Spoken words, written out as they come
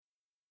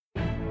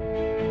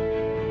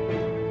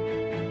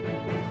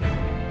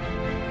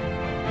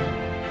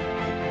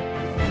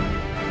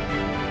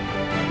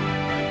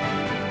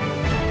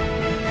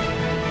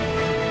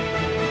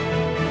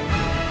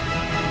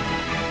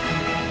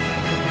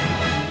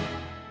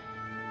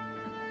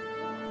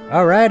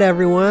All right,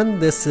 everyone.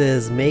 This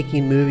is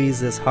Making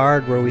Movies is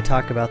Hard, where we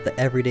talk about the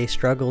everyday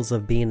struggles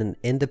of being an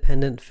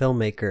independent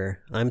filmmaker.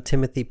 I'm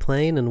Timothy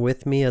Plain, and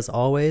with me, as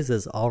always,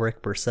 is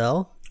Alrik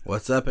Purcell.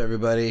 What's up,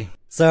 everybody?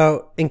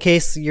 So, in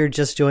case you're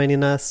just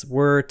joining us,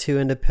 we're two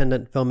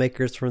independent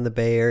filmmakers from the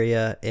Bay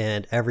Area,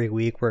 and every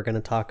week we're going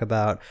to talk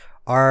about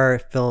our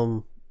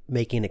filmmaking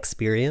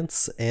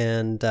experience,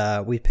 and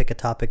we pick a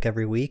topic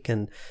every week,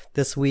 and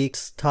this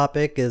week's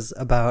topic is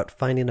about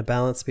finding a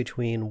balance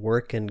between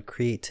work and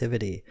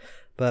creativity.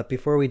 But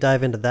before we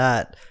dive into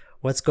that,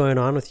 what's going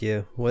on with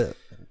you?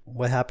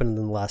 What happened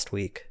in the last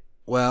week?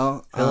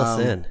 Well, fill us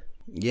in.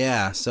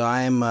 Yeah, so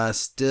I'm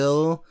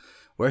still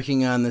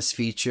working on this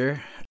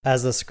feature.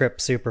 As a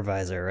script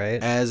supervisor,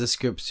 right? As a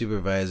script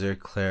supervisor,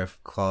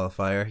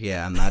 qualifier.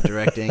 Yeah, I'm not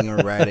directing or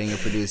writing or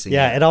producing.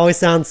 Yeah, it always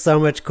sounds so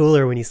much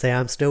cooler when you say,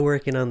 I'm still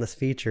working on this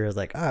feature. It's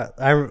like,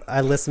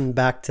 I listened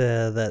back to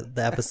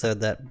the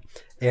episode that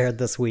aired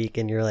this week,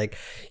 and you're like,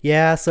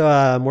 yeah, so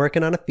I'm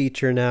working on a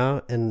feature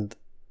now, and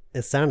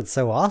it sounded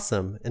so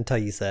awesome until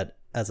you said,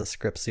 as a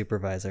script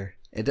supervisor.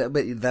 But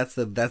that's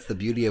the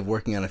beauty of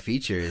working on a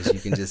feature is you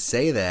can just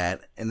say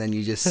that and then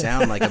you just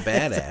sound like a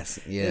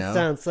badass. You know, it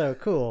sounds so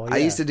cool. Yeah. I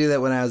used to do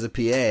that when I was a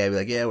PA. I'd be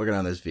like, "Yeah, working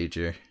on this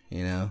feature."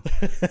 You know,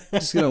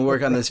 just gonna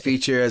work on this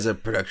feature as a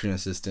production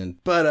assistant.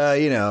 But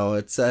you know,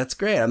 it's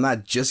great. I'm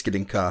not just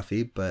getting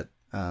coffee, but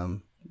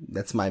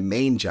that's my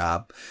main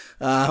job.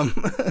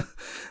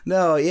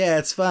 No, yeah,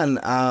 it's fun.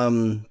 I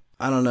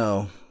don't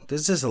know.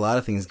 There's just a lot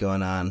of things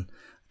going on.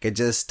 I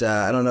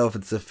don't know if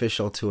it's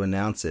official to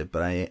announce it,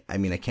 but I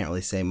mean, I can't really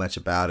say much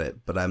about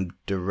it, but I'm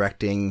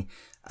directing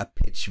a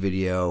pitch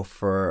video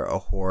for a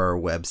horror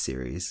web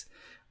series,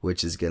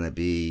 which is going to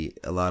be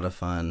a lot of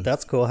fun.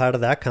 That's cool. How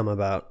did that come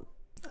about?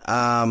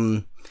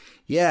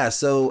 Yeah,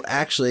 so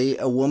actually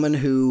a woman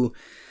who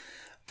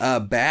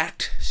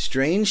backed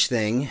Strange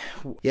Thing,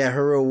 yeah,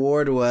 her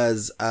reward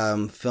was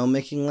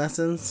filmmaking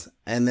lessons.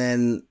 And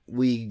then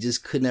we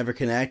just could never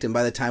connect. And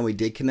by the time we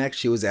did connect,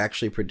 she was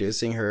actually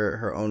producing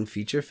her own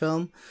feature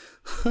film.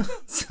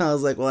 So I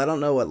was like, well, I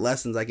don't know what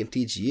lessons I can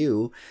teach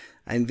you.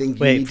 I think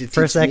you need to teach me. Wait,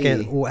 for a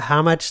second.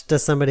 How much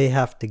does somebody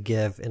have to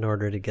give in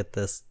order to get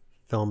this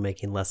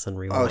filmmaking lesson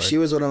reward? Oh, she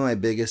was one of my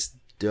biggest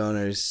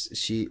donors.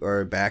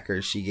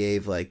 Backers. She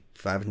gave like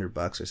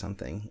 $500 or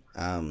something.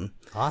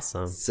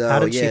 Awesome. So how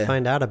did she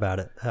find out about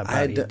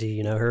it? Do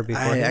you know her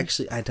before?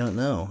 I don't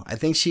know. I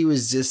think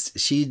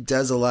she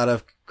does a lot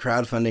of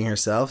crowdfunding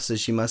herself, so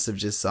she must have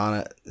just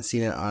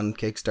seen it on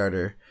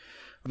Kickstarter.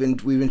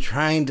 We've been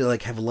trying to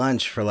like have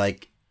lunch for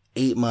like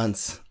 8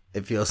 months,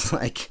 it feels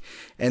like,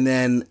 and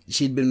then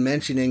she'd been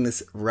mentioning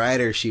this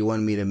writer she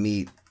wanted me to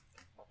meet.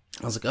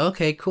 I was like,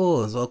 okay,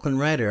 cool, it's Oakland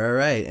writer, all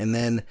right. And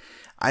then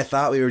I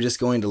thought we were just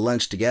going to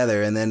lunch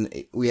together, and then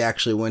we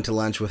actually went to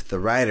lunch with the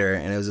writer,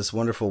 and it was this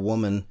wonderful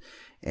woman,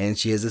 and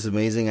she has this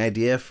amazing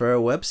idea for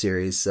a web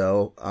series.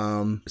 So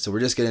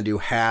we're just gonna do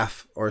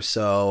half or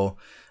so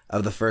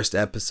of the first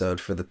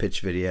episode for the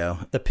pitch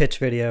video. The pitch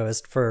video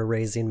is for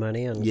raising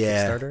money on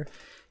Kickstarter?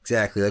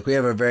 Exactly. Like we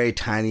have a very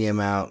tiny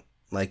amount,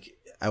 like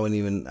I don't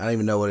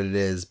even know what it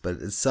is, but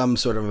it's some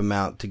sort of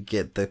amount to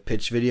get the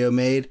pitch video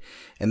made,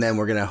 and then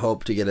we're going to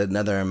hope to get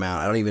another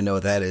amount. I don't even know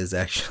what that is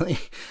actually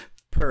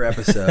per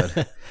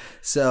episode.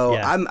 So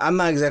yeah. I'm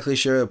not exactly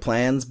sure of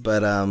plans,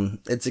 but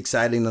it's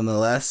exciting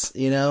nonetheless,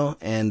 you know,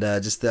 and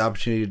just the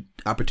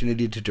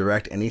opportunity to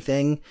direct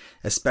anything,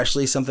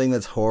 especially something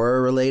that's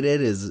horror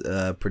related, is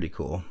pretty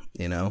cool,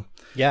 you know.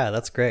 Yeah,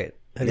 that's great.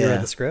 Have you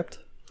read the script?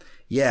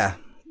 Yeah.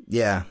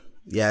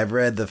 I've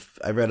read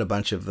a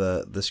bunch of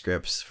the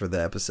scripts for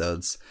the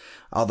episodes.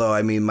 Although,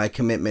 I mean, my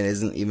commitment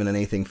isn't even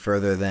anything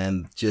further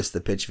than just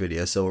the pitch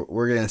video. So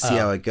we're gonna see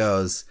how it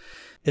goes.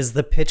 Is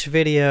the pitch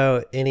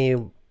video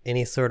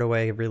any sort of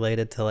way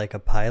related to like a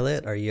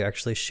pilot? Are you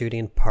actually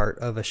shooting part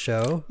of a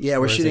show? Yeah,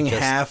 we're shooting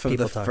half of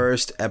the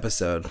first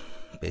episode,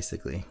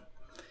 basically.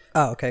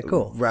 Oh, okay,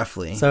 cool.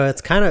 Roughly. So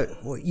it's kind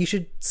of, you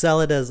should sell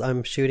it as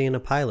I'm shooting a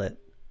pilot.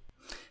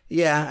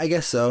 Yeah, I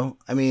guess so.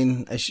 I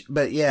mean,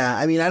 but yeah,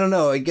 I mean, I don't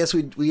know. I guess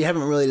we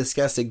haven't really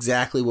discussed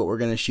exactly what we're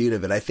going to shoot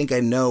of it. I think I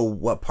know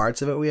what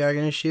parts of it we are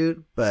going to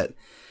shoot, but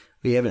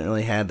we haven't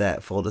really had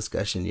that full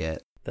discussion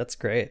yet. That's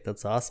great.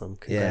 That's awesome.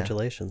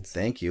 Congratulations.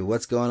 Yeah. Thank you.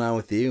 What's going on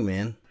with you,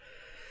 man?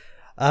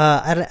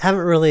 I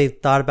haven't really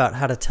thought about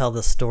how to tell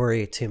the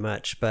story too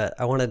much, but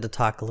I wanted to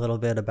talk a little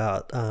bit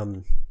about, I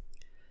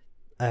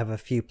have a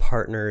few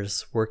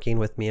partners working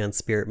with me on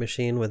Spirit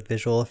Machine with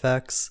visual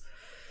effects.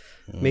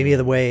 Maybe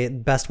the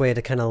best way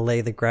to kind of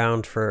lay the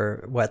ground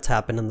for what's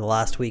happened in the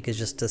last week is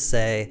just to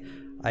say,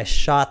 I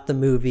shot the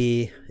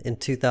movie in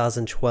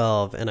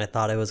 2012 and I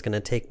thought it was going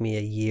to take me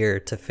a year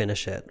to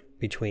finish it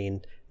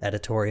between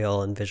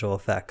editorial and visual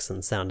effects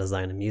and sound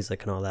design and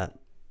music and all that.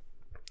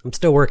 I'm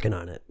still working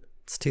on it.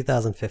 It's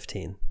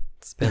 2015.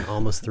 It's been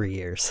almost 3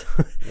 years.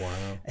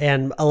 Wow.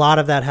 And a lot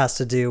of that has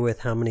to do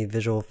with how many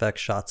visual effects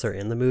shots are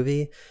in the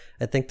movie.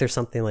 I think there's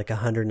something like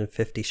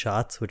 150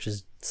 shots, which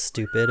is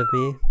stupid of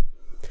me.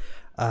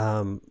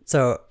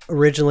 So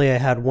originally I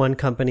had one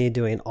company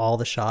doing all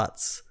the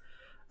shots.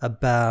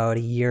 about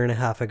a year and a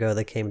half ago,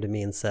 they came to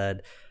me and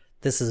said,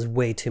 this is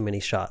way too many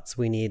shots.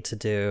 We need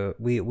to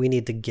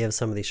give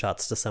some of these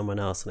shots to someone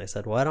else. And I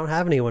said, well, I don't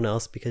have anyone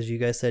else because you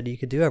guys said you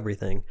could do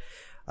everything.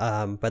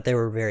 But they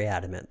were very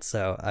adamant.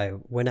 So I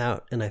went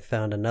out and I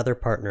found another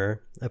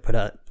partner. I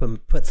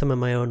put some of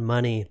my own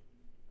money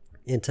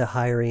into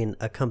hiring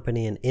a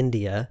company in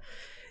India,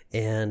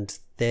 and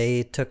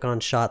they took on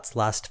shots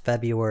last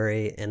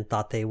February and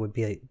thought they would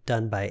be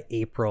done by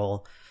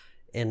April.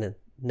 And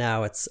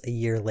now it's a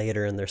year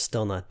later and they're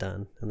still not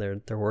done, and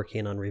they're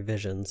working on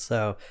revisions.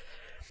 So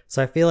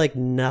I feel like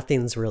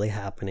nothing's really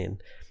happening.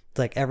 It's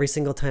like every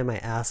single time I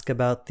ask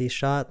about these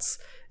shots,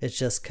 it's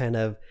just kind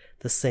of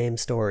the same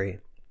story.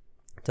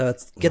 So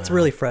it gets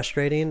really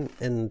frustrating,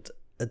 and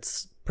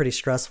it's pretty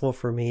stressful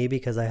for me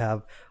because I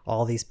have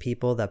all these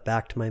people that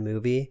backed my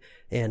movie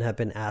and have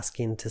been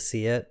asking to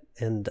see it.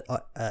 And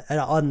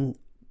on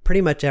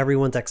pretty much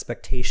everyone's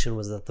expectation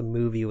was that the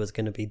movie was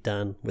going to be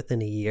done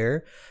within a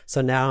year.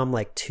 So now I'm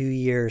like 2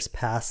 years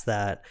past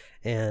that,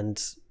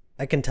 and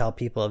I can tell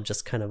people have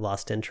just kind of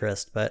lost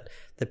interest. But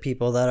the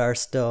people that are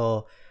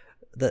still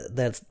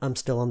that I'm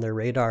still on their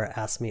radar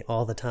ask me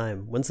all the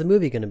time, when's the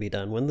movie going to be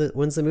done?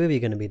 When's the movie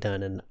going to be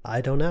done? And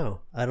I don't know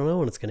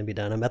when it's going to be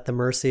done. I'm at the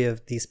mercy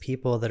of these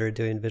people that are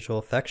doing visual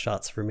effects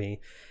shots for me,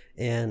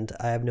 and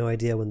I have no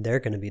idea when they're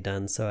going to be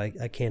done. So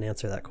I can't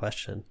answer that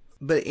question.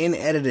 But in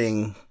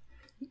editing,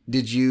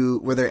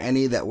 were there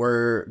any that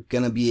were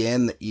going to be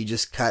in that you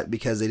just cut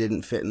because they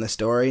didn't fit in the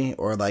story,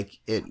 or like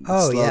it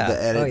slowed the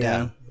edit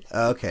down?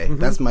 Oh, okay. Mm-hmm.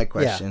 That's my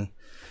question.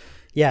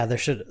 Yeah, there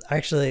should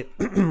actually,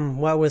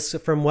 what was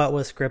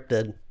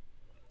scripted,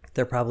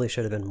 there probably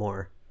should have been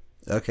more.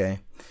 Okay.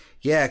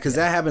 Yeah, because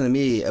that happened to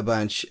me a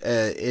bunch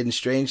in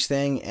Strange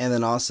Thing, and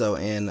then also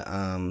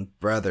in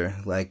Brother.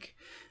 Like,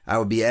 I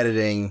would be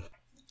editing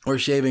or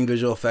shaving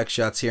visual effects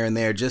shots here and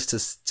there just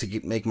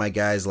to make my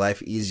guy's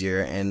life easier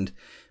and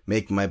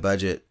make my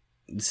budget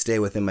stay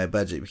within my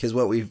budget. Because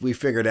what we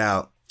figured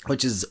out,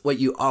 which is what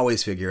you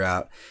always figure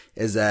out,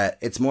 is that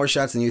it's more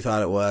shots than you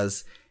thought it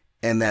was,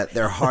 and that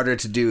they're harder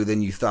to do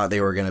than you thought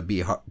they were going to be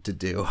hard to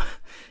do.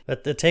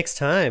 But it takes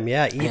time.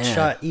 Yeah, each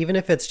shot, even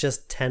if it's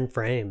just 10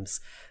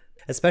 frames,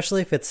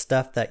 especially if it's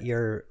stuff that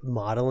you're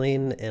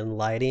modeling and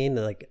lighting,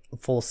 like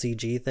full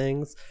CG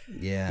things.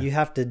 Yeah. You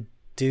have to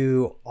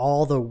do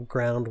all the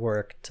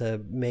groundwork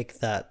to make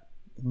that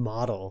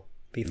model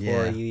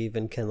before you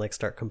even can like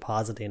start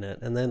compositing it.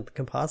 And then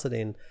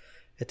compositing,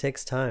 it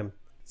takes time.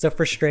 So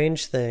for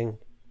Strange Thing,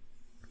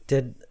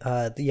 you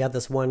had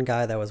this one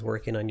guy that was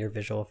working on your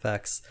visual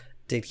effects.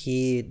 Did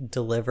he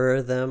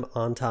deliver them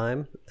on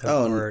time?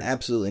 Oh,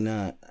 absolutely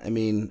not. I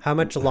mean, how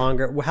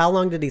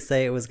long did he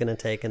say it was going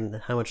to take, and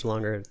how much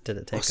longer did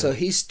it take? So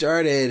he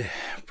started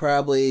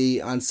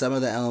probably on some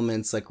of the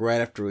elements like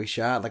right after we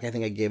shot. Like I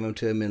think I gave them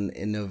to him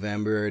in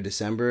November or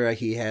December.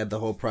 He had the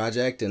whole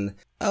project, and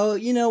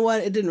you know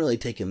what? It didn't really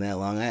take him that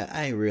long.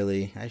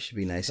 I should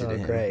be nicer to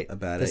him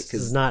about it. This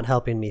is not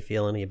helping me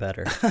feel any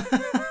better.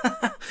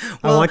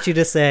 Well, I want you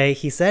to say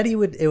he said it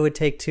would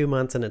take 2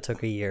 months and it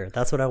took a year.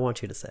 That's what I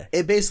want you to say.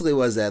 It basically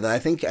was that. I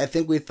think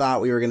we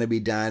thought we were going to be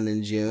done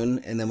in June,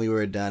 and then we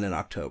were done in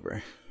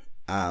October.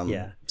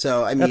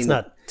 So I mean, that's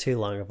not too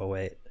long of a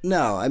wait.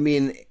 No, I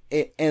mean,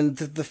 and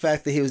the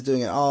fact that he was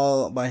doing it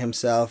all by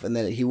himself, and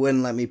that he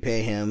wouldn't let me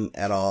pay him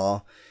at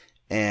all,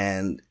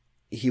 and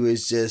he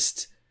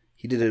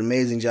did an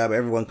amazing job.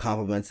 Everyone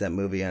compliments that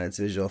movie on its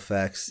visual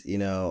effects,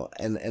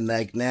 and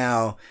like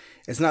now,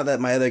 it's not that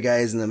my other guy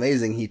isn't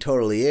amazing. He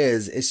totally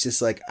is. It's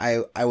just like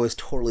I was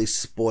totally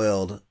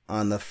spoiled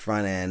on the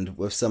front end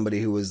with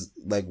somebody who was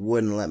like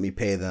wouldn't let me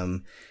pay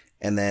them,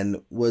 and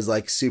then was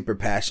like super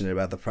passionate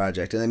about the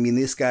project. And I mean,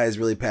 this guy is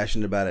really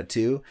passionate about it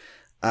too.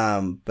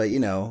 But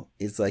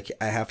it's like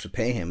I have to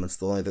pay him.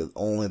 It's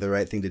only the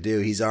right thing to do.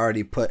 He's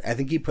already I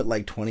think he put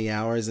like 20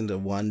 hours into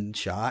one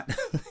shot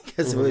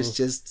because it was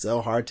just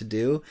so hard to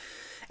do,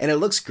 and it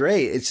looks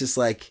great. It's just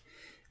like,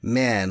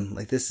 man,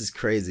 like this is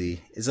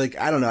crazy. It's like,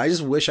 I don't know. I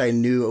just wish I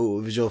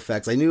knew visual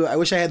effects. I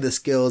wish I had the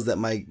skills that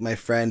my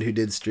friend who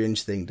did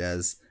Strange Thing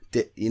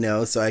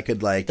so I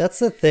could like. That's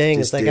the thing.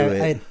 It's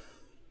like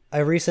I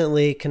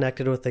recently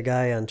connected with a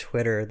guy on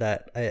Twitter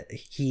that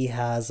he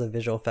has a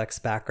visual effects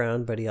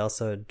background, but he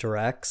also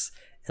directs.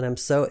 And I'm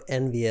so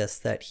envious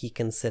that he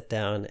can sit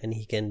down and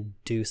he can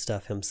do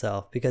stuff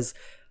himself, because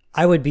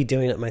I would be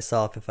doing it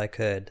myself if I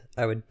could.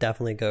 I would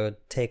definitely go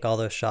take all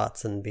those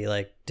shots and be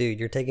like, dude,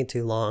 you're taking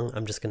too long.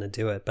 I'm just going to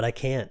do it. But I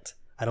can't.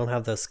 I don't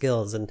have those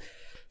skills. And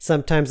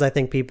sometimes I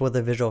think people with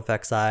a visual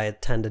effects eye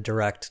tend to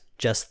direct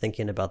just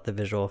thinking about the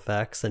visual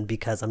effects. And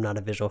because I'm not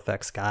a visual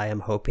effects guy,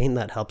 I'm hoping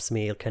that helps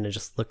me kind of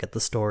just look at the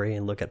story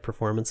and look at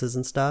performances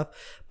and stuff.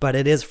 But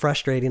it is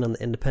frustrating on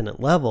the independent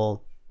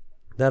level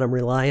that I'm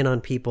relying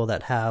on people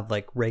that have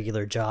like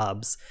regular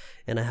jobs,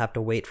 and I have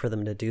to wait for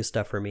them to do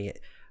stuff for me.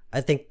 I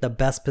think the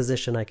best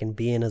position I can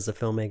be in as a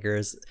filmmaker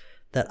is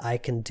that I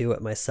can do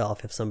it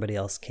myself if somebody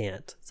else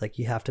can't. It's like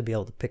you have to be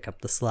able to pick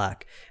up the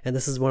slack. And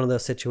this is one of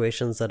those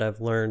situations that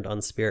I've learned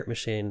on Spirit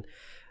Machine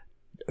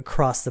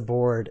across the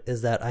board,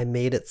 is that I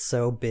made it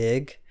so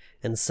big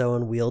and so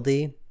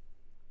unwieldy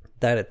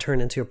that it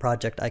turned into a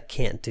project I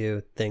can't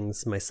do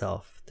things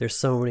myself. There's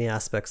so many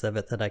aspects of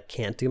it that I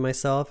can't do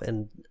myself,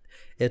 and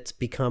it's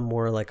become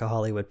more like a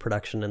Hollywood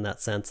production in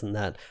that sense, and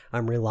that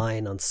I'm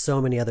relying on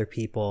so many other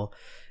people,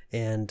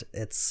 and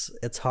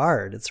it's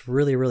hard. It's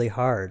really, really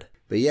hard.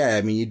 But yeah,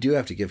 I mean, you do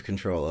have to give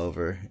control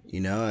over,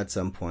 at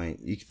some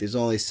point. There's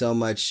only so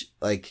much,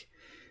 like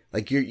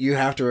you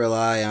have to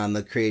rely on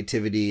the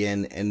creativity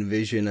and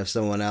vision of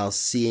someone else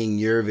seeing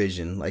your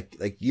vision.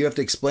 Like you have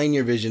to explain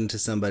your vision to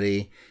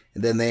somebody,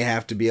 and then they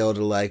have to be able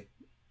to like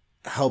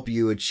help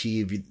you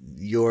achieve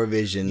your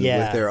vision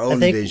with their own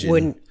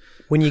vision.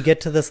 When you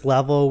get to this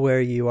level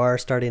where you are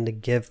starting to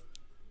give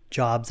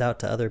jobs out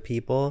to other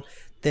people,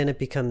 then it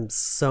becomes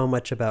so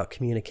much about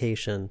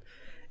communication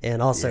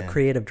and also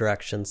creative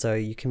direction. So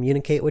you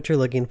communicate what you're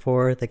looking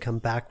for, they come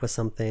back with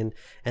something,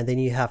 and then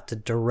you have to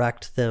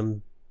direct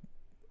them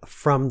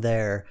from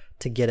there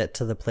to get it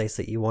to the place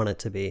that you want it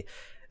to be.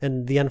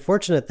 And the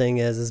unfortunate thing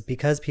is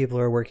because people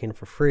are working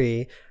for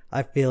free,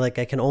 I feel like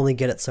I can only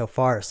get it so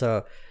far.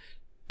 So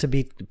to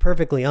be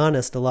perfectly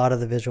honest, a lot of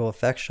the visual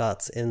effects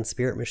shots in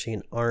Spirit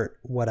Machine aren't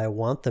what I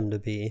want them to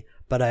be,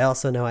 but I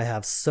also know I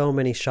have so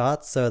many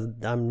shots, so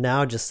I'm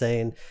now just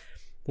saying,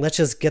 let's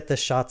just get the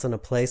shots in a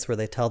place where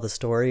they tell the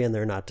story and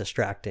they're not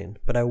distracting.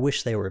 But I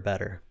wish they were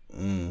better.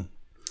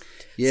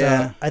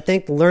 Yeah. So I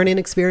think learning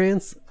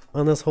experience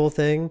on this whole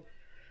thing,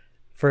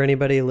 for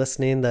anybody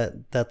listening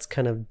that's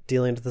kind of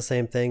dealing with the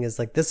same thing, is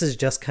like, this is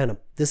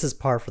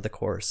par for the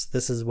course.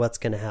 This is what's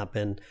going to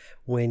happen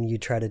when you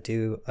try to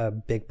do a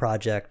big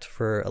project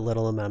for a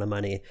little amount of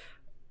money.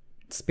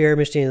 Spirit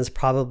Machine is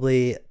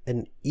probably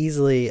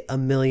easily $1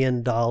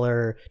 million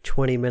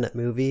 20-minute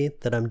movie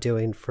that I'm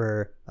doing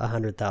for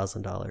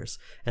 $100,000.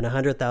 And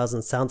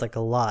 $100,000 sounds like a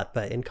lot,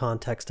 but in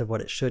context of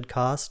what it should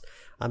cost,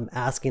 I'm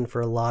asking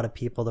for a lot of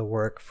people to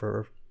work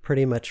for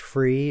pretty much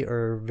free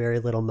or very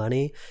little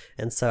money,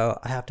 and so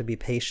I have to be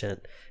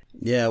patient.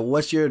 Yeah,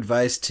 what's your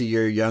advice to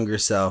your younger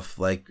self,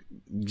 like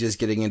just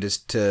getting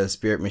into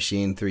Spirit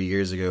Machine 3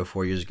 years ago,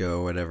 4 years ago,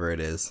 or whatever it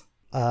is?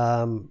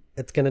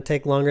 It's going to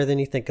take longer than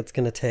you think it's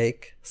going to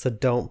take, so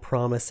don't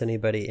promise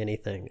anybody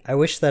anything. I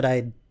wish that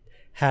I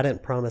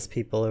hadn't promised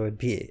people it would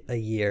be a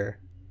year.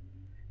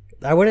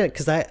 I wouldn't,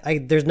 because I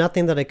there's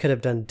nothing that I could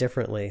have done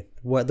differently.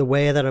 The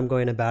way that I'm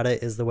going about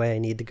it is the way I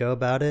need to go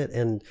about it,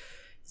 and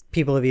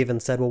people have even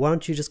said, well, why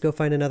don't you just go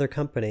find another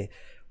company?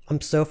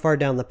 I'm so far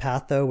down the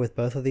path, though, with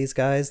both of these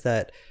guys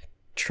that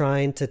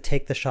trying to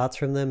take the shots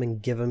from them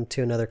and give them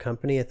to another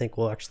company, I think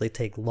will actually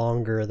take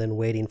longer than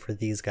waiting for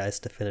these guys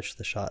to finish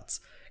the shots.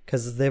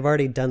 Because they've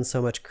already done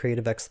so much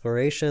creative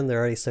exploration, they're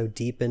already so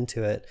deep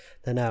into it,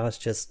 that now it's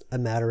just a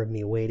matter of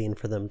me waiting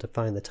for them to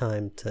find the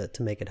time to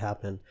make it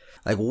happen.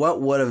 Like,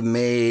 what would have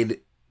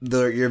made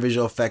your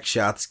visual effects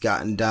shots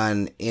gotten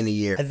done in a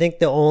year? I think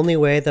the only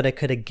way that I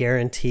could have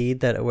guaranteed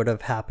that it would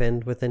have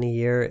happened within a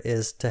year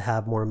is to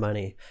have more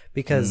money.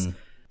 Because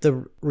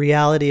the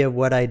reality of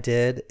what I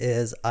did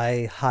is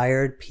I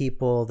hired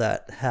people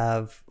that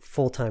have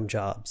full-time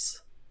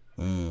jobs.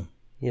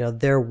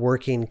 They're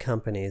working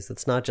companies.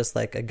 It's not just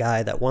like a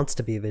guy that wants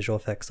to be a visual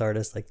effects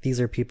artist. Like, these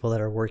are people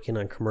that are working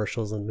on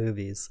commercials and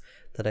movies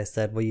that I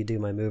said, will you do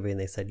my movie? And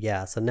they said,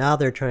 yeah. So now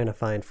they're trying to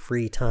find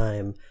free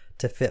time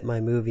to fit my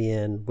movie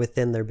in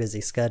within their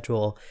busy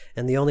schedule.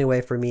 And the only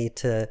way for me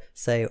to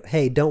say,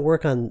 hey, don't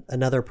work on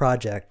another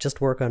project,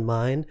 just work on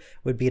mine,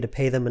 would be to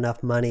pay them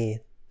enough money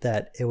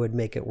that it would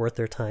make it worth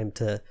their time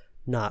to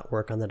not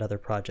work on that other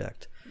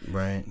project.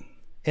 Right.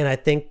 And I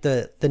think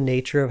the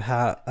nature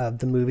of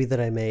the movie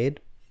that I made,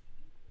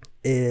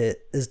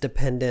 it is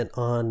dependent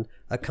on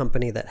a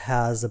company that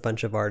has a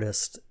bunch of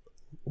artists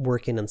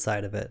working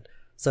inside of it.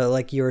 So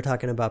like you were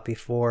talking about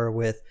before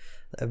with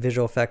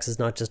visual effects is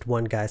not just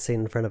one guy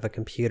sitting in front of a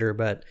computer,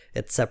 but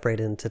it's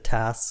separated into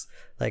tasks.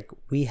 Like,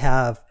 we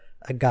have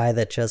a guy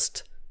that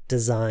just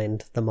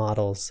designed the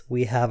models.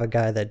 We have a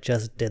guy that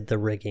just did the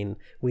rigging.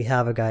 We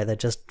have a guy that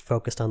just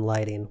focused on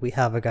lighting. We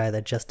have a guy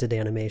that just did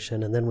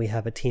animation. And then we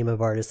have a team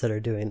of artists that are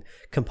doing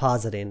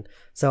compositing.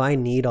 So I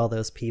need all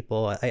those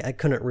people. I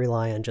couldn't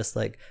rely on just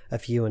like a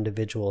few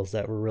individuals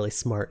that were really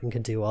smart and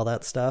could do all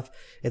that stuff.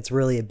 It's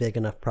really a big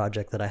enough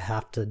project that I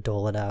have to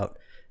dole it out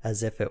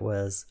as if it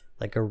was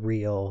like a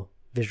real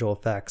visual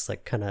effects,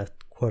 like kind of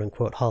quote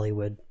unquote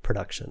Hollywood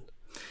production.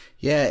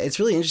 Yeah, it's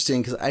really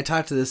interesting because I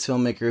talked to this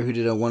filmmaker who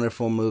did a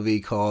wonderful movie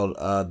called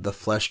The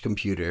Flesh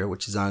Computer,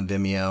 which is on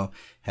Vimeo,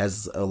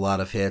 has a lot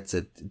of hits.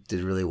 It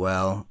did really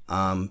well.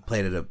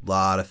 Played at a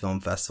lot of film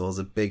festivals,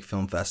 at big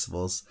film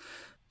festivals.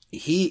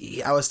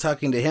 I was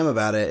talking to him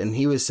about it, and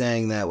he was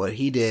saying that what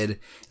he did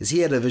is he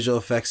had a visual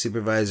effects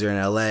supervisor in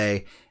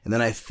LA, and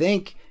then I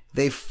think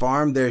they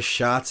farmed their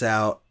shots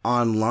out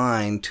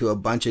online to a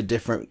bunch of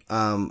different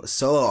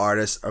solo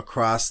artists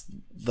across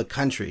the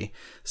country.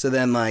 So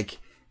then, like,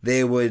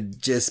 they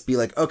would just be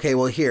like, okay,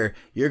 well, here,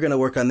 you're going to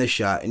work on this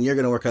shot, and you're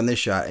going to work on this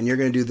shot, and you're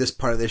going to do this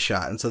part of this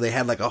shot. And so they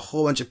had like a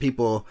whole bunch of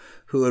people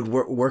who had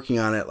working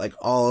on it like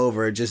all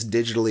over, just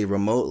digitally,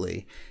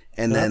 remotely.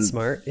 And then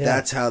smart. Yeah.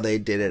 That's how they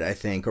did it, I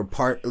think, or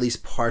at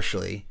least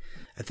partially.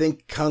 I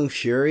think Kung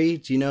Fury.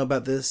 Do you know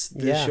about this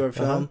Yeah, short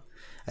film?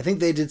 I think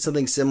they did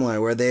something similar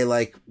where they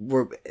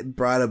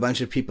brought a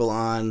bunch of people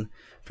on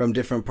from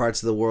different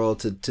parts of the world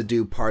to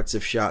do parts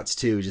of shots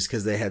too, just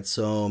because they had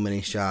so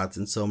many shots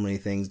and so many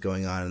things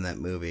going on in that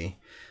movie.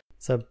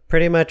 So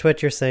pretty much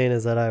what you're saying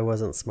is that I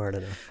wasn't smart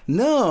enough.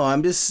 No,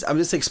 I'm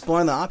just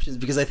exploring the options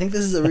because I think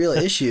this is a real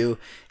issue.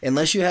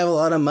 Unless you have a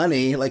lot of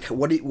money, like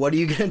what are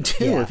you gonna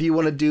do if you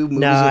want to do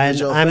movies with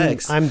visual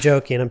effects? I'm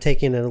joking. I'm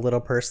taking it a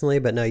little personally,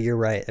 but no, you're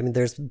right. I mean,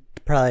 there's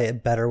probably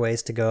better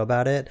ways to go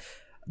about it.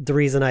 The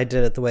reason I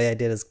did it the way I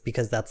did is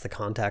because that's the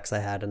contacts I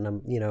had, and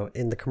I'm,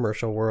 in the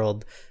commercial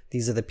world,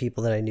 these are the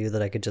people that I knew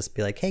that I could just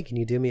be like, hey, can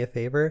you do me a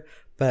favor?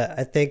 But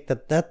I think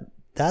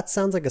that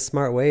sounds like a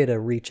smart way to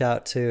reach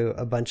out to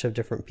a bunch of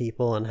different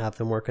people and have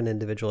them work on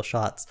individual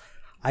shots.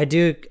 I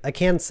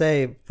can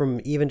say from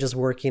even just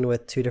working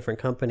with two different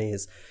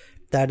companies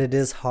that it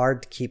is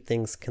hard to keep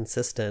things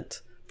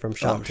consistent from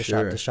shot to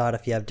shot to shot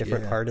if you have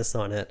different artists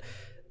on it.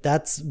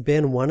 That's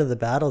been one of the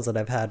battles that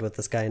I've had with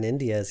this guy in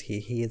India is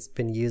he's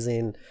been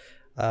using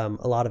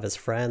a lot of his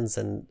friends,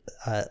 and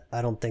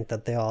I don't think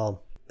that they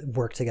all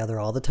work together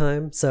all the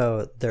time.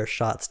 So their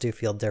shots do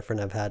feel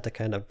different. I've had to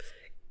kind of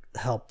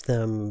help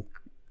them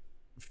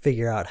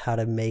figure out how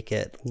to make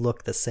it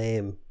look the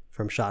same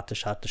from shot to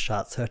shot to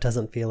shot, so it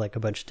doesn't feel like a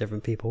bunch of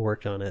different people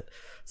worked on it.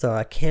 So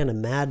I can't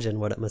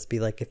imagine what it must be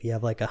like if you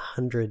have like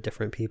 100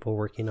 different people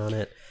working on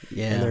it,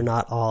 and they're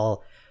not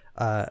all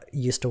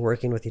used to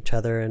working with each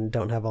other and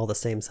don't have all the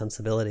same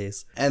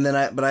sensibilities. And then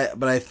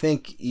I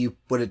think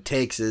what it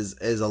takes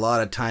is a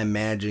lot of time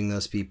managing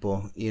those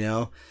people,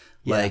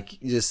 like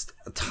just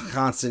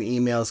constant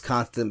emails,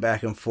 constant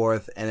back and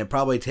forth, and it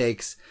probably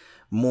takes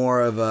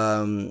more of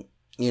a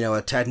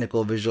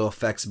technical visual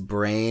effects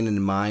brain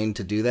and mind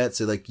to do that.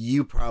 So like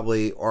you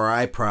probably, or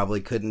I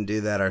probably couldn't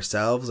do that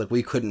ourselves. Like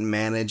we couldn't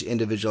manage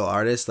individual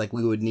artists. Like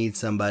we would need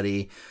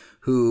somebody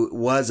who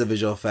was a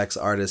visual effects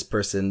artist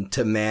person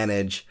to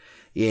manage,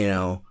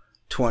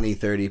 20,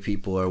 30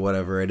 people or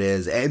whatever it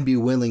is, and be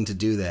willing to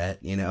do that,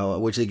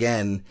 which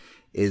again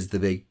is the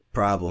big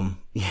problem,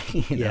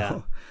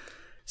 Yeah.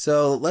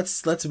 So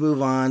let's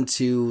move on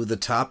to the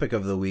topic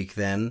of the week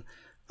then.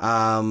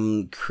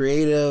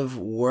 Creative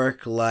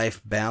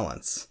work-life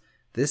balance.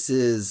 This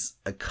is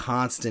a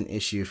constant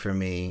issue for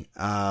me.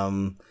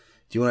 Do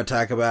you want to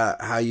talk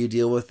about how you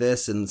deal with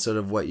this and sort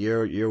of what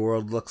your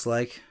world looks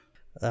like?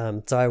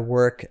 So I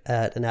work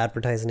at an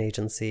advertising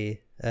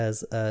agency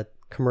as a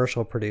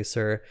commercial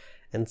producer,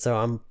 and so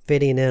I'm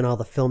fitting in all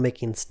the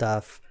filmmaking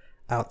stuff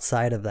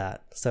outside of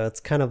that. So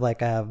it's kind of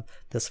like I have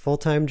this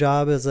full-time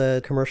job as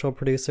a commercial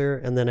producer,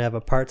 and then I have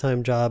a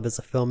part-time job as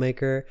a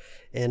filmmaker.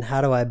 And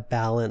how do I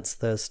balance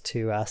those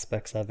two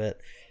aspects of it?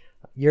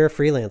 You're a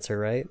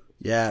freelancer, right?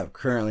 Yeah,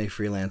 currently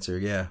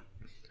freelancer, yeah.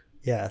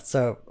 Yeah,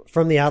 so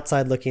from the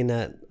outside looking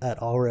at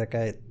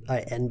Alrik, I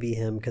envy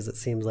him because it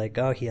seems like,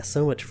 he has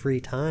so much free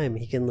time.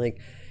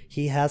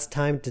 He has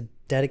time to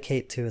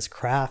dedicate to his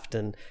craft,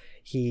 and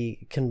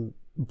he can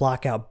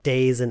block out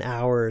days and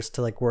hours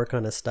to work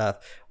on his stuff,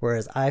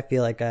 whereas I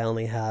feel like I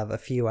only have a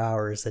few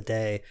hours a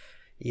day,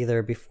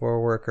 either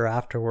before work or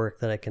after work,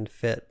 that I can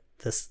fit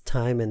this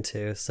time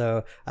into.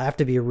 So I have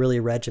to be really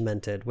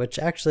regimented, which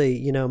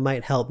actually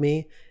might help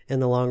me in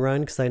the long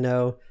run, because I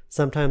know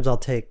sometimes I'll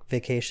take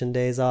vacation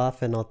days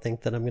off and I'll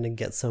think that I'm going to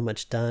get so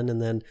much done,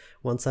 and then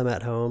once I'm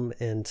at home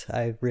and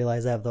I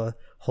realize I have the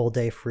whole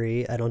day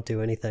free, I don't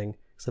do anything.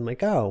 So I'm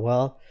like,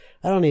 I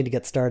don't need to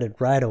get started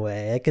right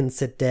away. I can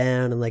sit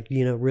down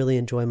and really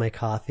enjoy my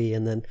coffee.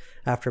 And then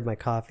after my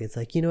coffee, it's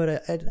like,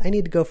 I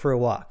need to go for a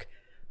walk.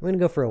 I'm going to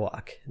go for a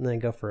walk. And then I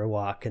go for a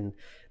walk, and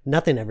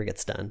nothing ever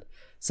gets done.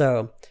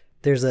 So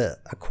there's a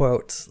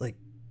quote, like,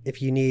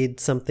 if you need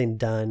something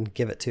done,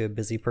 give it to a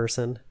busy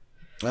person.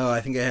 Oh,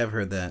 I think I have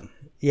heard that.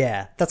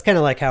 Yeah, that's kind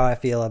of like how I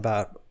feel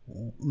about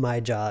my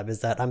job,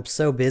 is that I'm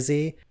so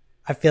busy.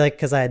 I feel like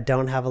because I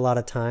don't have a lot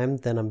of time,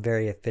 then I'm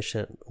very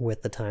efficient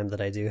with the time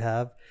that I do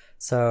have.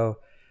 So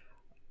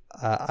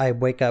I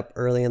wake up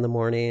early in the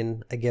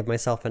morning. I give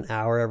myself an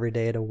hour every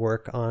day to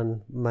work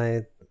on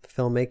my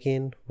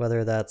filmmaking,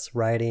 whether that's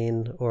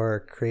writing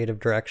or creative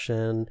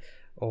direction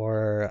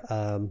or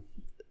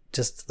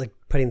just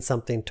putting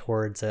something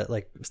towards it,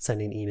 like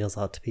sending emails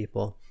out to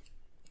people.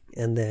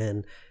 And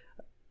then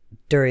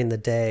during the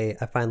day,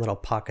 I find little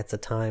pockets of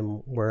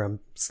time where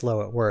I'm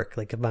slow at work.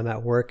 Like if I'm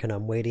at work and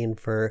I'm waiting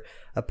for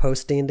a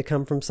posting to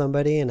come from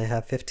somebody and I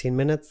have 15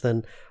 minutes,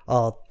 then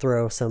I'll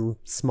throw some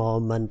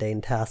small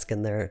mundane task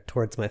in there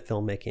towards my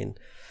filmmaking.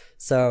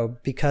 So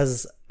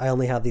because I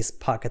only have these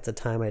pockets of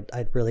time,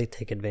 I'd really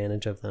take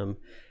advantage of them.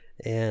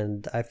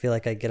 And I feel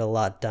like I get a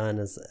lot done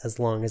as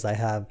long as I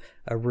have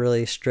a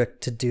really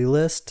strict to-do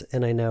list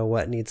and I know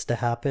what needs to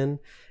happen.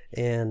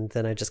 And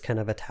then I just kind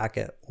of attack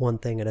it one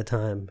thing at a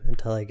time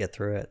until I get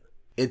through it.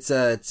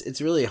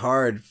 It's really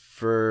hard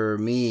for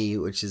me,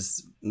 which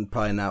is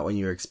probably not what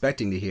you were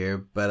expecting to hear,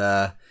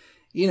 but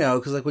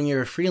because when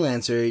you're a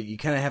freelancer, you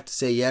kind of have to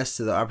say yes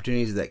to the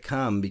opportunities that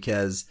come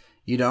because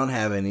you don't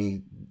have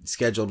any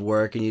scheduled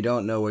work and you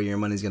don't know where your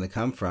money's going to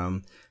come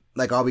from.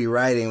 like I'll be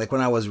writing, like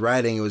when I was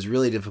writing, it was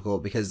really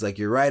difficult because like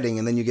you're writing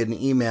and then you get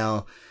an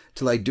email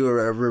to like do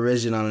a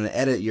revision on an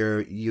edit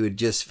you had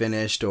just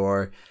finished,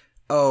 or,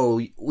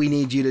 oh, we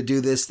need you to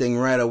do this thing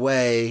right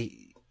away,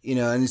 you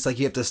know, and it's like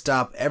you have to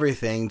stop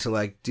everything to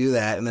like do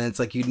that. And then it's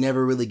like you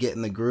never really get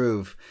in the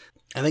groove.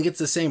 I think it's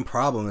the same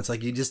problem. It's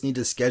like you just need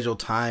to schedule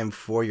time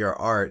for your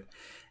art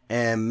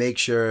and make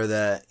sure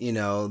that, you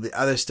know, the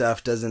other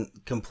stuff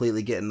doesn't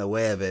completely get in the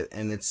way of it.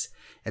 And it's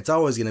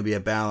always going to be a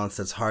balance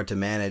that's hard to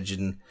manage.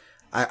 And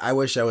I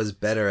wish I was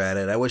better at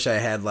it. I wish I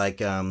had like,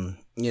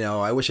 you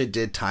know, I wish I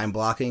did time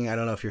blocking. I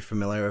don't know if you're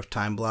familiar with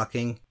time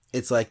blocking.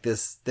 It's like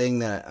this thing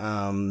that,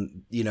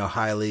 you know,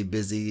 highly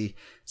busy,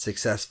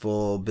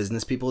 successful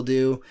business people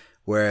do,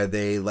 where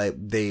they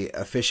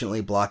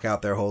efficiently block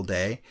out their whole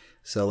day.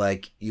 So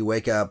like you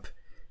wake up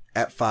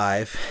at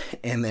 5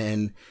 and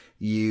then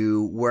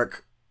you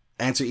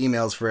answer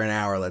emails for an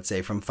hour, let's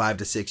say from 5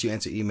 to 6, you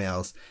answer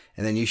emails,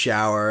 and then you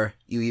shower,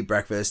 you eat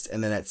breakfast,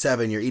 and then at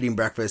 7 you're eating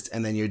breakfast,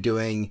 and then you're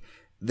doing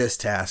this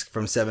task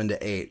from 7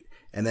 to 8.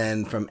 And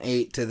then from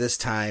 8 to this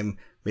time,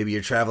 maybe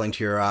you're traveling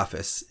to your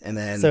office, and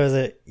then...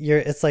 So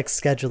it's like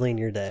scheduling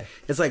your day.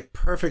 It's like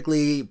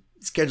perfectly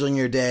scheduling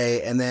your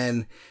day, and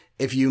then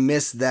if you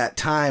miss that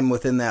time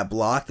within that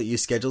block that you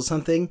scheduled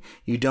something,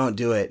 you don't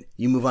do it.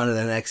 You move on to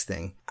the next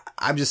thing.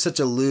 I'm just such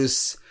a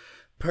loose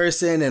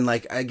person, and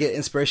like I get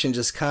inspiration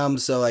just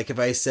comes. So like if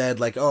I said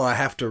like, oh, I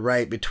have to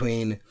write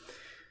between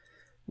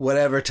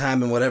whatever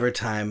time and whatever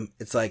time,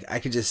 it's like I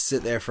could just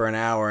sit there for an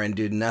hour and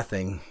do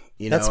nothing.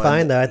 You know, that's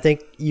fine though. I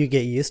think you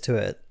get used to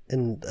it,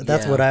 and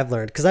that's what I've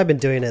learned, because I've been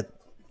doing it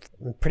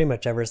pretty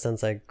much ever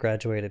since I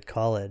graduated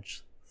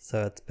college.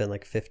 So it's been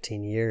like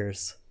 15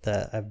 years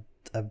that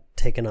I've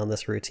taken on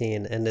this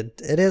routine, and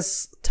it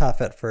is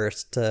tough at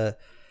first to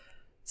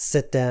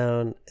sit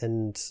down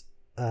and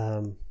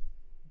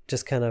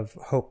just kind of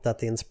hope that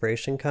the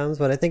inspiration comes.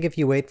 But I think if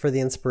you wait for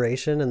the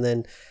inspiration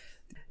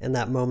and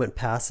that moment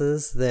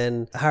passes,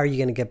 then how are you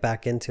going to get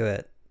back into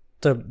it?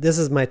 So this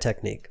is my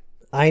technique.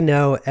 I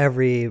know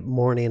every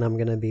morning I'm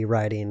going to be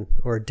writing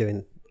or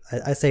doing,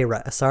 I say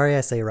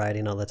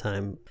writing all the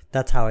time.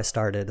 That's how I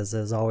started,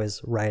 is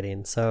always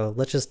writing. So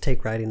let's just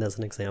take writing as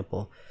an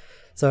example.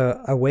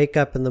 So I wake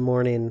up in the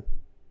morning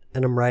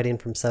and I'm writing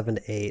from 7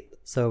 to 8.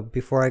 So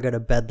before I go to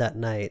bed that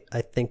night,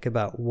 I think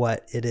about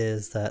what it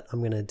is that I'm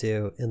going to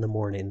do in the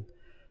morning.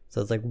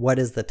 So it's like, what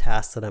is the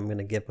task that I'm going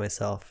to give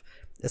myself,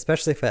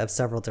 especially if I have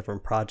several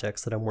different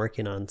projects that I'm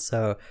working on.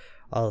 So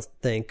I'll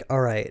think,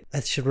 all right,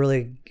 I should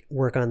really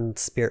work on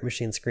Spirit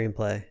Machine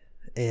screenplay.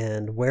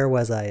 And where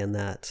was I in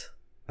that?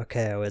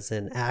 Okay, I was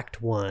in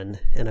Act 1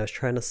 and I was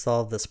trying to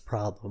solve this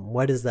problem.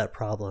 What is that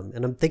problem?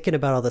 And I'm thinking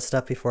about all this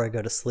stuff before I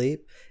go to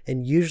sleep.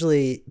 And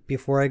usually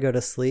before I go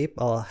to sleep,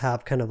 I'll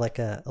have kind of like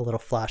a little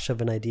flash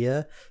of an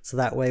idea. So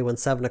that way when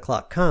 7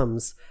 o'clock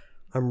comes,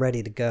 I'm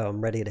ready to go.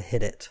 I'm ready to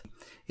hit it.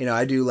 You know,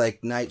 I do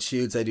like night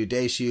shoots. I do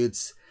day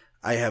shoots.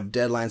 I have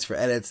deadlines for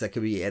edits that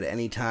could be at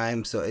any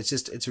time. So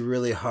it's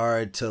really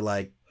hard to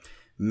like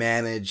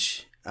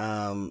manage,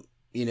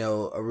 you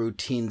know, a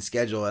routine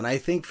schedule. And I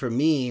think for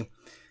me,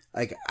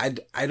 like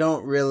I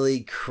don't really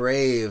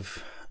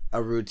crave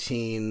a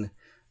routine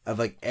of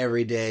like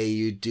every day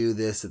you do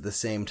this at the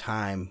same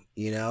time,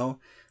 you know?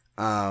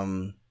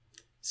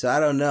 So I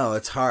don't know.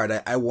 It's hard.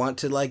 I want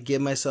to like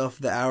give myself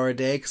the hour a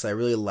day because I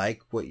really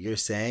like what you're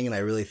saying and I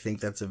really think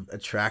that's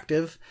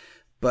attractive,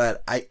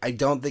 but I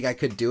don't think I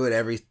could do it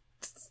every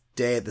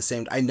day at the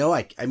same time.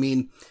 I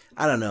mean,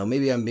 I don't know.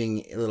 Maybe I'm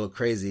being a little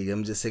crazy.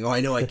 I'm just saying, oh,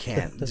 I know I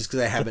can't just because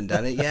I haven't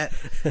done it yet.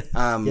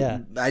 Yeah.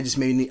 I just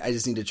need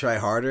to try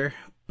harder.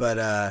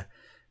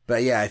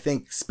 But yeah, I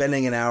think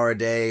spending an hour a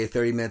day,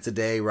 30 minutes a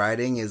day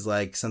writing is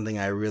like something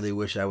I really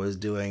wish I was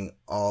doing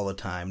all the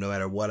time, no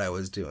matter what I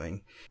was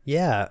doing.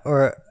 Yeah.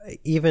 Or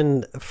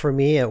even for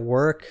me at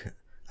work,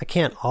 I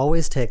can't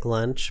always take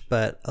lunch,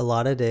 but a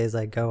lot of days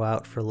I go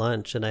out for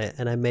lunch and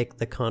I make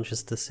the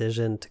conscious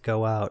decision to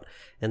go out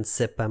and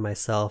sit by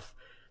myself.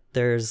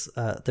 There's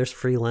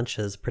free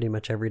lunches pretty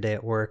much every day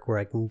at work where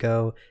I can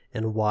go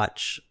and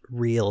watch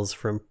reels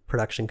from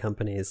production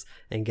companies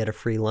and get a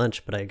free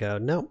lunch. But I go,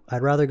 no,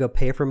 I'd rather go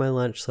pay for my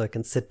lunch so I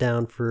can sit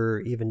down for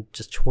even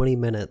just 20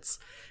 minutes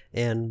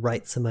and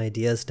write some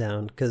ideas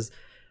down. Because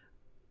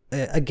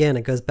again,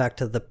 it goes back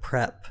to the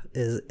prep.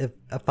 Is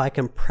if I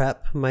can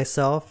prep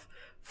myself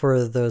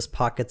for those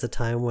pockets of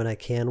time when I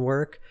can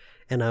work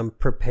and I'm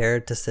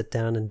prepared to sit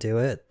down and do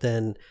it,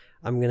 then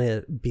I'm going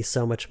to be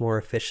so much more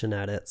efficient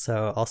at it.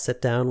 So I'll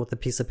sit down with a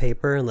piece of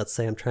paper and let's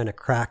say I'm trying to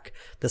crack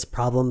this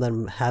problem that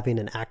I'm having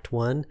in Act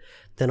 1.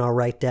 Then I'll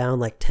write down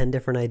like 10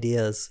 different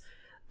ideas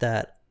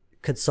that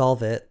could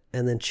solve it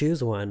and then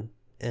choose one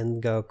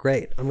and go,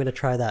 great, I'm going to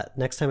try that.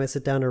 Next time I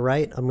sit down to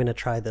write, I'm going to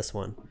try this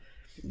one.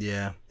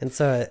 Yeah. And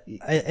so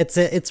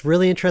it's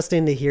really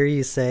interesting to hear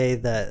you say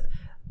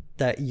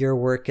that your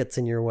work gets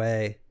in your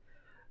way.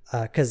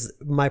 Because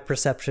my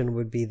perception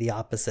would be the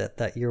opposite,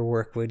 that your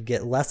work would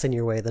get less in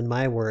your way than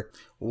my work.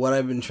 What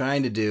I've been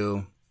trying to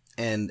do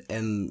and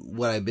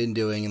what I've been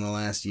doing in the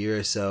last year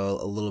or so,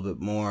 a little bit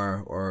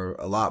more or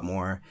a lot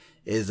more,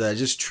 is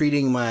just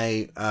treating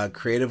my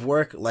creative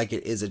work like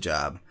it is a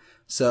job.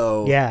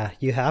 So yeah,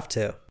 you have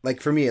to.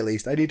 Like for me at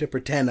least, I need to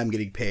pretend I'm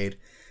getting paid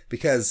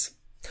because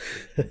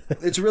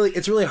it's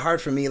really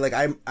hard for me. Like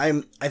I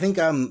think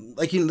I'm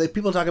like, like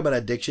people talk about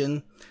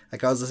addiction.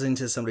 Like I was listening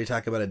to somebody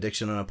talk about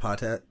addiction on a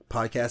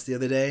podcast the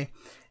other day,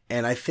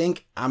 and I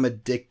think I'm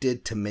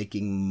addicted to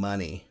making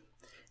money,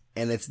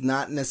 and it's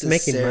not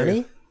necessarily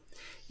making money.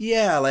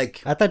 Yeah,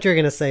 like I thought you were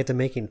gonna say to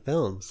making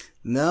films.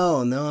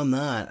 No, I'm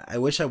not. I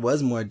wish I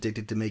was more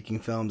addicted to making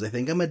films. I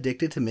think I'm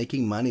addicted to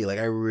making money. Like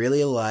I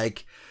really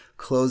like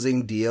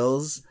closing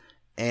deals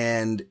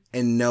and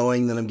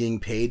knowing that I'm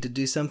getting paid to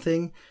do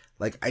something.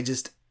 Like I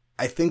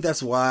think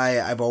that's why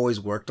I've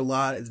always worked a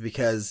lot. It's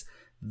because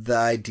the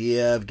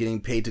idea of getting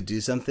paid to do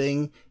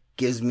something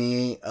gives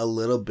me a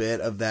little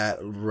bit of that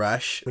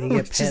rush. When you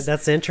get paid,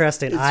 that's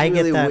interesting. It's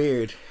really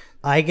weird.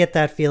 I get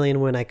that feeling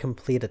when I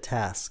complete a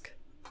task.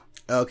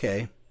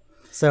 Okay.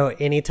 So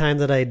anytime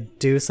that I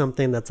do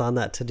something that's on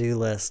that to-do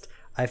list,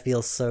 I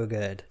feel so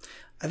good.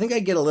 I think I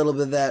get a little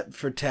bit of that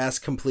for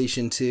task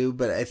completion too,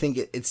 but I think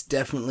it's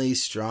definitely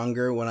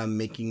stronger when I'm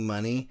making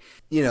money.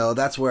 You know,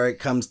 that's where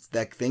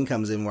that thing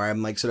comes in where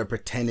I'm like sort of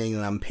pretending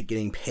that I'm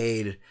getting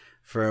paid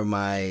for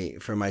my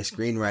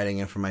screenwriting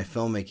and for my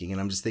filmmaking.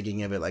 And I'm just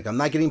thinking of it like, I'm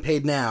not getting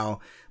paid now,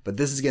 but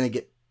this is going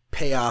to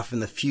pay off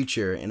in the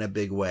future in a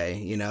big way,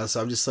 you know?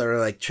 So I'm just sort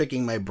of like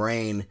tricking my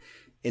brain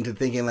into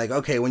thinking like,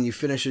 okay, when you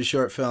finish a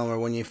short film or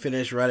when you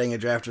finish writing a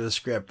draft of the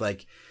script,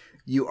 like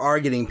you are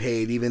getting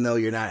paid even though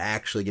you're not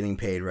actually getting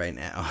paid right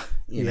now.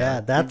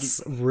 Yeah,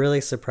 that's really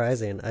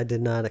surprising. I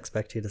did not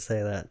expect you to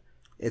say that.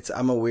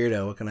 I'm a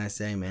weirdo. What can I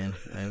say, man?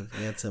 I've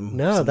had some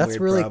that's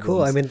weird really problems.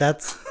 cool. I mean,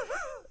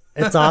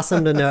 it's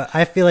awesome to know.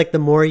 I feel like the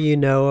more you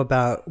know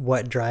about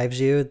what drives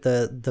you,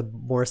 the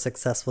more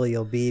successful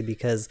you'll be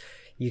because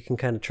you can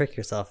kind of trick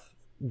yourself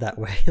that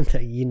way.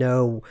 That you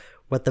know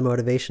what the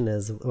motivation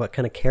is, what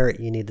kind of carrot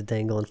you need to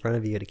dangle in front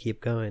of you to keep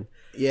going.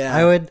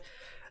 Yeah.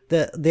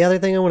 The other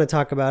thing I want to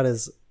talk about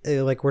is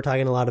like we're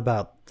talking a lot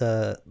about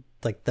the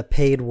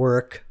paid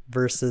work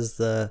versus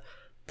the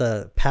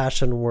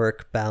passion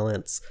work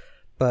balance.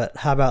 But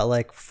how about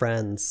like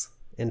friends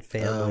and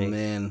family? Oh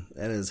man,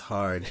 that is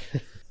hard.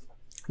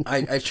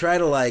 I try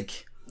to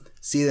like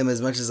see them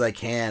as much as I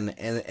can,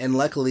 and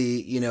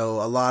luckily, you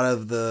know, a lot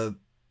of the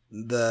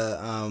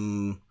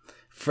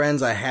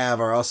friends I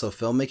have are also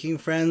filmmaking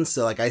friends,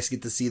 so like I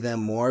get to see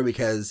them more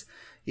because,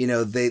 you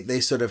know, they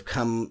sort of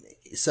come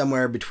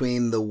somewhere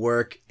between the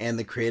work and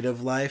the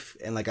creative life,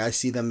 and like I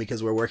see them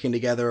because we're working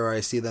together, or I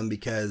see them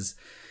because,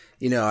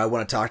 you know, I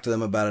want to talk to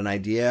them about an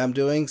idea I'm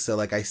doing. So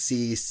like I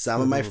see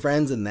some of my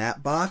friends in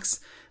that box,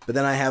 but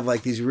then I have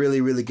like these really,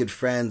 really good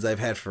friends I've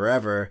had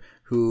forever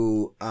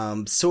who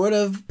sort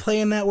of play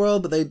in that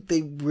world, but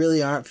they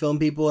really aren't film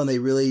people, and they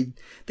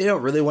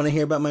don't really want to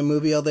hear about my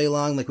movie all day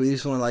long. Like we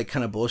just want to like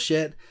kind of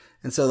bullshit.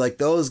 And so like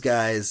those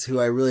guys who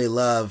I really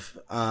love,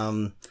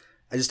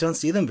 I just don't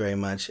see them very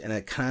much, and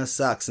it kind of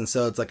sucks. And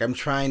so it's like I'm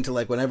trying to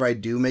like whenever I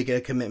do make a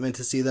commitment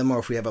to see them, or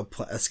if we have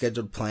a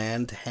scheduled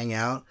plan to hang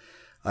out,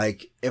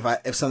 like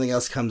if something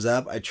else comes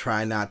up, I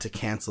try not to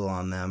cancel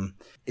on them.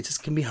 It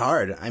just can be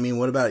hard. I mean,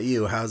 what about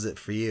you? How's it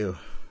for you?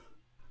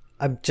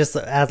 I'm just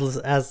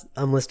as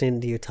I'm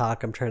listening to you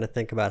talk, I'm trying to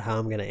think about how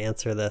I'm going to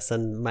answer this,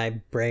 and my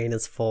brain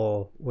is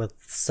full with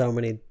so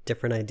many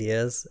different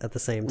ideas at the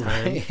same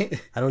time.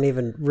 Right. I don't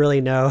even really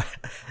know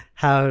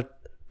how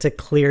to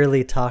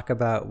clearly talk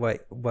about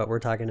what we're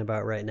talking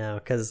about right now,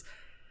 because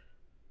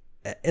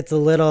it's a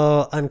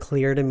little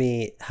unclear to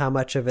me how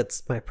much of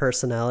it's my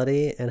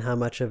personality and how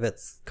much of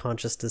it's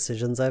conscious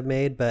decisions I've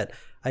made, but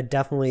I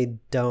definitely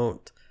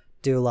don't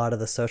do a lot of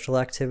the social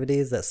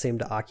activities that seem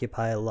to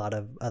occupy a lot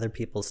of other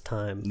people's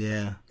time.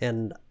 Yeah.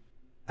 And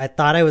I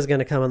thought I was going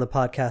to come on the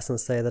podcast and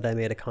say that I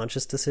made a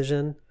conscious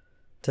decision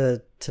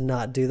to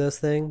not do those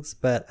things,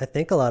 but I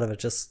think a lot of it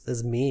just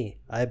is me.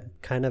 I'm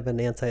kind of an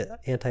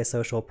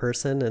antisocial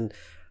person, and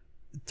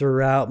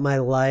throughout my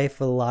life,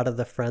 a lot of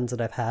the friends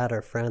that I've had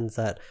are friends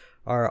that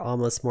are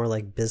almost more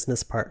like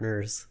business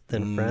partners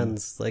than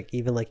friends. Like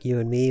even like you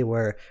and me,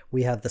 where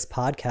we have this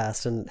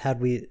podcast, and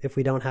if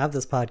we don't have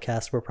this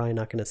podcast, we're probably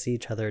not going to see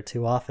each other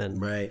too often.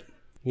 Right.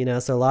 You know,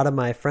 so a lot of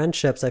my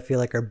friendships I feel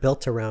like are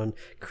built around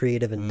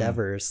creative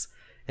endeavors,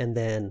 and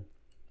then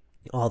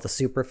all the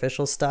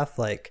superficial stuff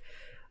like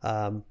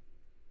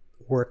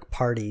work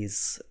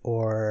parties,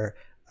 or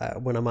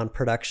when I'm on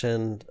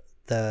production,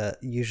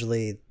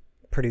 usually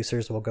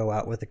producers will go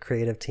out with a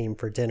creative team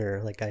for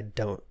dinner. Like I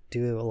don't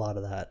do a lot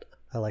of that.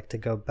 I like to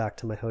go back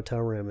to my hotel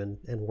room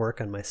and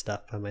work on my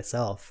stuff by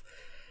myself.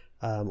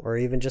 Or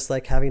even just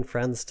like having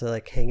friends to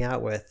like hang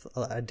out with.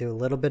 I do a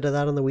little bit of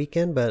that on the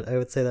weekend, but I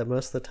would say that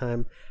most of the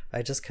time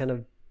I just kind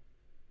of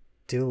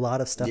do a lot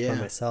of stuff by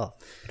myself.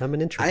 But I'm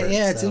an introvert.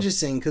 It's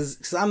interesting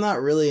because I'm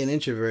not really an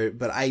introvert,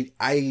 but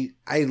I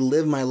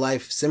live my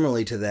life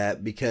similarly to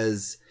that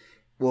because,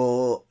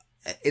 well,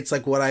 it's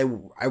like what I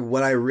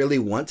really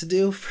want to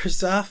do for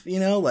stuff,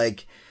 you know,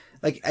 like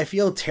like, I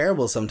feel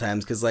terrible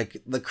sometimes because, like,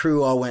 the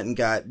crew all went and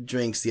got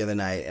drinks the other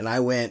night, and I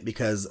went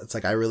because it's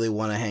like I really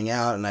want to hang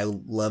out and I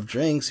love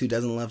drinks. Who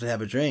doesn't love to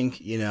have a drink,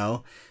 you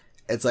know?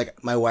 It's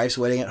like my wife's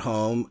waiting at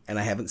home and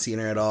I haven't seen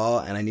her at all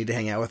and I need to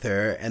hang out with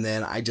her. And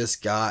then I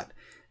just got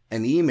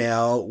an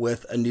email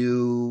with a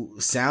new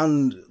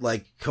sound,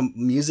 like,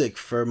 music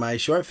for my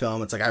short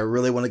film. It's like, I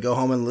really want to go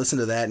home and listen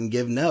to that and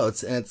give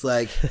notes. And it's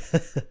like,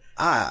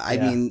 I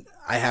mean,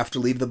 I have to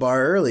leave the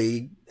bar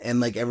early. And,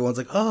 like, everyone's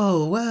like,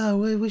 oh, wow,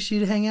 we wish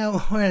you'd hang out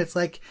more. And it's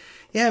like,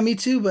 yeah, me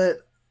too, but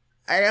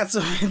I got so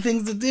many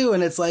things to do.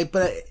 And it's like,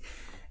 and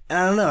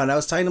I don't know. And I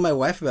was talking to my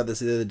wife about this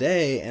the other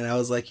day, and I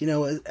was like, you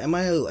know, am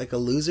I like a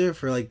loser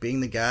for, like,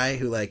 being the guy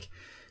who, like,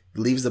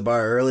 leaves the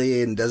bar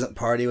early and doesn't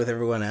party with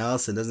everyone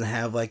else and doesn't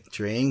have, like,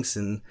 drinks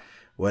and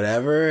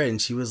whatever? And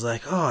she was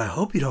like, oh, I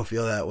hope you don't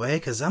feel that way,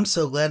 because I'm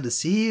so glad to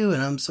see you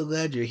and I'm so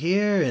glad you're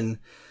here. And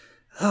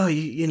oh,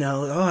 you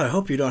know, oh, I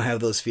hope you don't have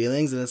those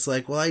feelings. And it's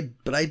like, well,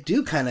 but I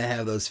do kind of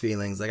have those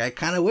feelings. Like, I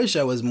kind of wish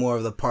I was more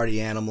of the party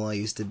animal I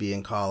used to be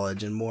in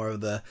college and more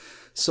of the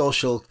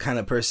social kind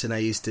of person I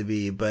used to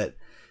be. But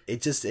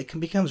it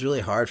becomes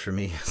really hard for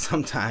me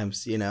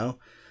sometimes, you know?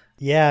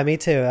 Yeah, me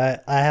too.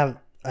 I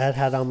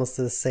had almost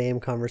the same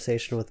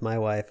conversation with my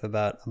wife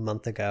about a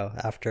month ago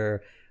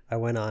after I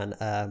went on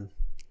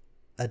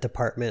a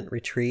department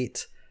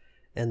retreat.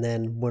 And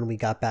then when we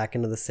got back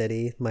into the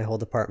city, my whole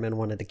department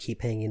wanted to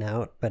keep hanging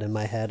out. But in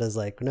my head, I was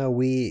like, no,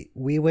 we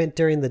went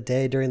during the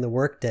day, during the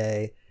work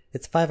day.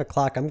 It's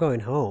 5:00. I'm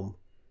going home.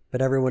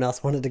 But everyone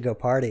else wanted to go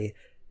party.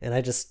 And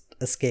I just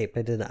escaped.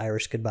 I did an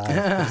Irish goodbye.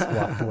 I just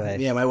walked away.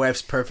 Yeah, my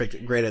wife's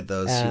great at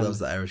those. She loves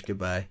the Irish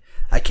goodbye.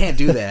 I can't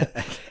do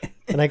that.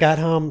 And I got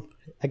home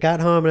and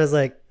I was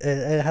like, I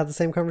had the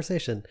same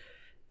conversation.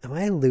 Am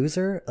I a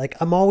loser? Like,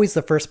 I'm always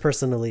the first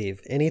person to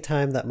leave.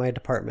 Anytime that my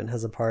department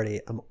has a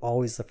party, I'm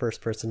always the first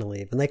person to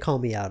leave. And they call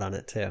me out on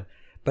it too.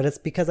 But it's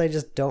because I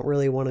just don't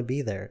really want to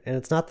be there. And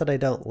it's not that I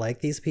don't like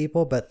these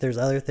people, but there's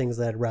other things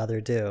that I'd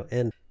rather do.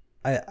 And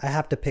I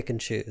have to pick and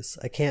choose.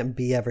 I can't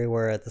be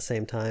everywhere at the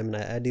same time. And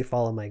I do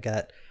follow my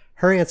gut.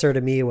 Her answer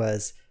to me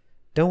was,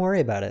 don't worry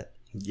about it.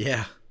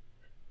 Yeah.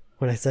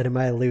 When I said, am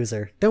I a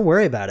loser? Don't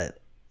worry about it.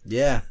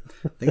 Yeah.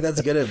 I think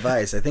that's good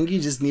advice. I think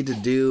you just need to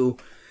do,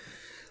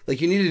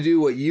 like, you need to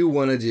do what you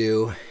want to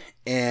do.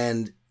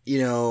 And, you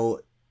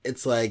know,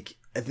 it's like,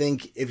 I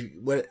think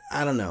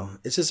I don't know.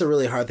 It's just a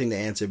really hard thing to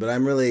answer, but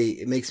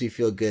it makes me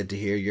feel good to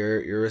hear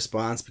your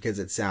response, because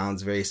it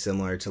sounds very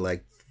similar to,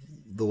 like,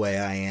 the way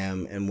I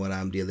am and what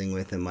I'm dealing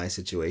with in my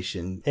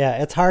situation.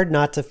 Yeah, it's hard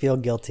not to feel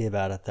guilty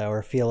about it, though,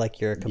 or feel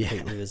like you're a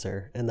complete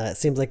loser. And that it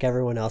seems like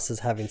everyone else is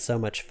having so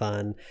much fun.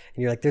 And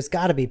you're like, there's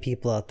got to be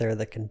people out there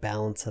that can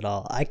balance it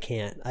all. I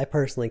can't. I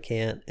personally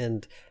can't.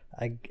 And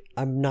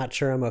I'm not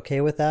sure I'm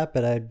okay with that,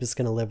 but I'm just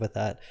going to live with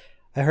that.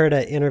 I heard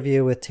an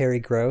interview with Terry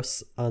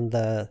Gross on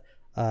the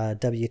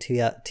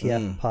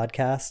WTF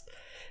podcast.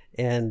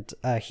 And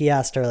he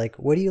asked her, like,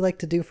 what do you like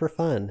to do for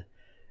fun?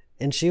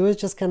 And she was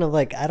just kind of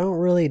like, I don't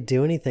really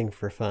do anything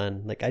for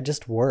fun. Like, I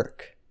just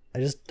work. I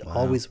just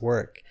always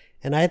work.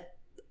 And I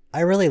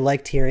really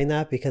liked hearing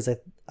that, because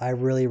I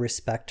really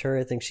respect her.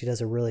 I think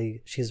she's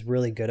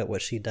really good at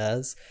what she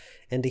does.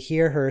 And to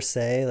hear her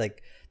say,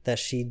 like, that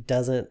she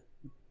doesn't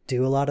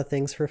do a lot of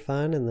things for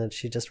fun and that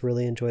she just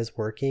really enjoys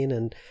working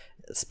and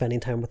spending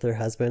time with her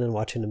husband and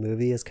watching a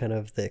movie is kind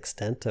of the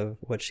extent of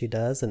what she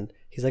does. And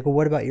he's like, well,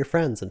 what about your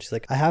friends? And she's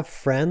like, I have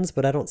friends,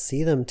 but I don't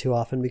see them too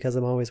often because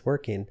I'm always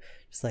working.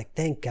 She's like,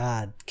 thank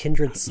God,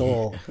 kindred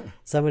soul.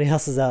 Somebody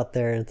else is out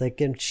there. And it's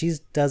like, and she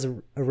does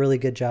a really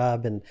good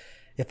job. And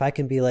if I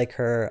can be like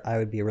her, I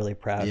would be really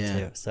proud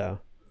too. So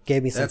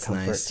gave me some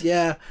comfort. Nice.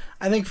 Yeah.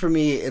 I think for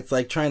me, it's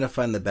like trying to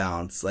find the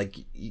balance. Like,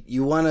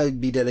 you want to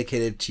be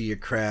dedicated to your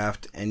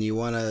craft, and you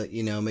want to,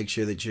 you know, make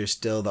sure that you're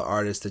still the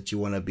artist that you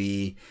want to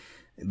be.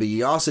 But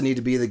you also need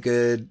to be the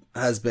good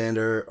husband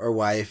or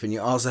wife, and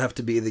you also have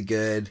to be the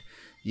good,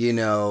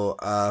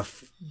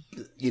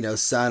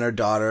 son or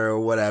daughter or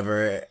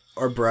whatever,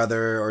 or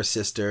brother or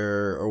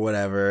sister or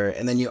whatever.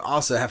 And then you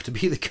also have to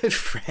be the good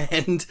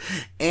friend,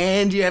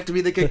 and you have to be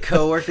the good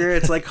coworker.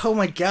 It's like, oh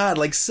my God,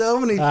 like, so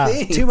many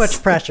things. Too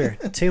much pressure.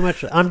 Too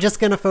much. I'm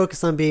just going to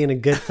focus on being a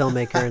good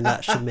filmmaker, and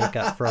that should make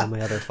up for all my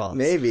other faults.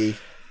 Maybe.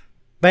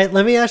 But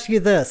let me ask you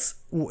this.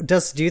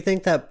 Do you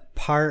think that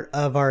part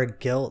of our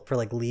guilt for,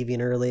 like,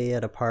 leaving early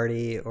at a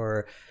party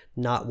or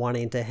not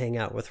wanting to hang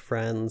out with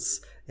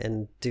friends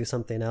and do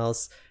something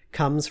else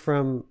comes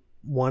from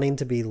wanting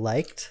to be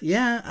liked?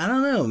 Yeah, I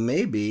don't know.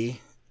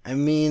 Maybe. I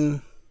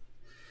mean,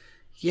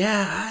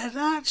 yeah, I'm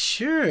not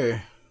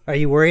sure. Are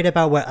you worried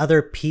about what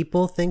other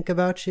people think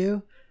about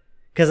you?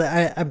 Because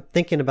I'm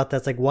thinking about that.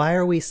 It's like, why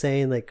are we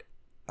saying, like,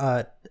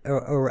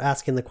 or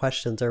asking the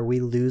questions, are we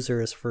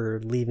losers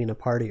for leaving a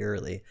party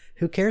early?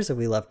 Who cares if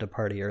we left a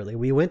party early?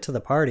 We went to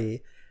the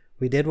party.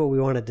 We did what we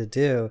wanted to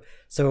do.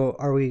 So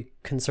are we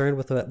concerned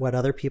with what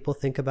other people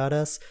think about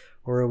us?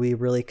 Or are we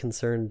really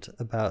concerned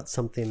about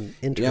something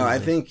internally? I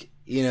think,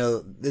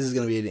 this is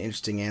going to be an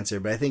interesting answer,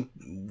 but I think,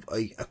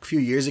 like, a few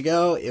years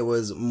ago, it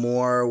was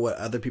more what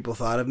other people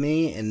thought of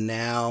me. And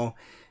now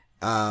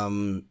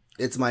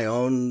It's my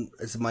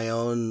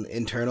own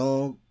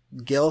internal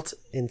guilt.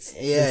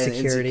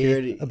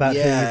 Insecurity about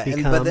who you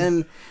become. But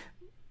then,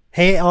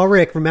 hey,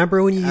 Alrik,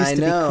 remember when you used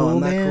to be cool, I'm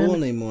man? not cool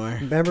anymore.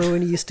 Remember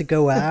when you used to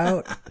go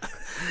out?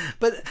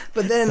 But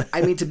then,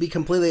 I mean, to be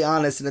completely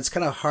honest, and it's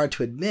kind of hard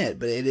to admit,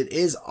 but it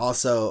is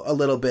also a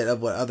little bit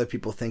of what other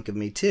people think of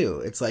me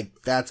too. It's like,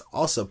 that's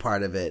also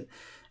part of it,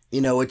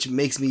 which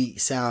makes me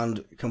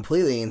sound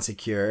completely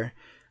insecure.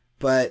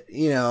 But,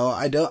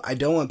 I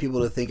don't want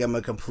people to think I'm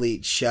a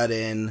complete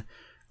shut-in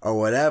or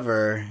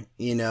whatever,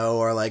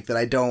 or like that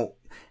I don't.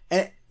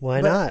 Why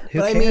not? Who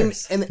but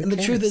cares? I mean, and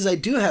the truth is I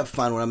do have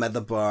fun when I'm at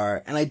the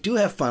bar, and I do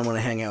have fun when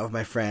I hang out with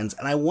my friends,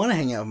 and I want to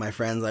hang out with my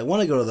friends. I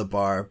want to go to the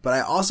bar, but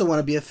I also want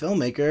to be a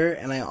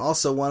filmmaker, and I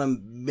also want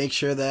to make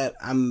sure that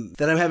I'm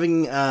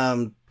having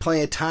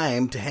plenty of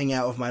time to hang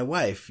out with my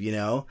wife,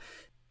 It's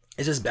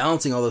just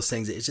balancing all those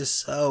things. It's just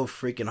so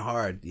freaking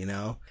hard,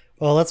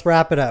 Well, let's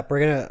wrap it up.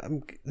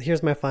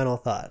 Here's my final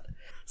thought.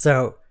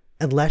 So,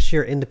 unless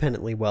you're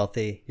independently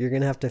wealthy, you're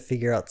going to have to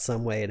figure out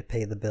some way to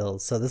pay the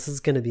bills. So this is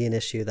going to be an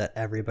issue that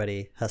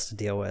everybody has to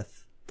deal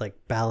with, like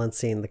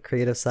balancing the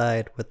creative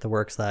side with the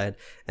work side.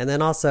 And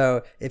then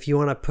also, if you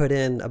want to put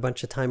in a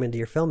bunch of time into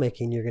your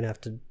filmmaking, you're going to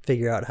have to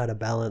figure out how to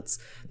balance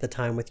the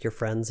time with your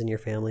friends and your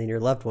family and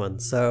your loved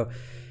ones. So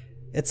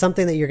it's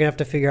something that you're going to have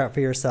to figure out for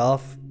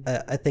yourself.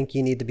 I think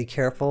you need to be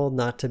careful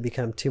not to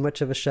become too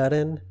much of a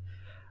shut-in,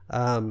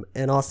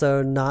 and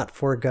also not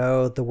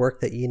forego the work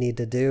that you need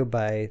to do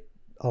by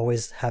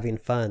always having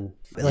fun.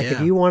 Like, if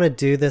you want to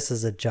do this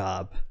as a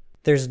job,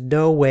 there's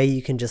no way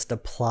you can just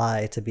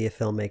apply to be a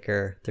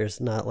filmmaker. There's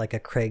not like a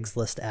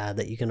Craigslist ad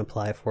that you can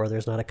apply for.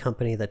 There's not a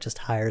company that just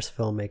hires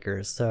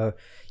filmmakers. So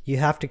you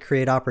have to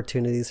create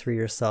opportunities for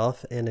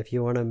yourself. And if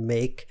you want to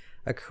make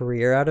a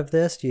career out of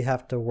this, you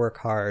have to work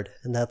hard.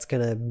 And that's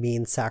going to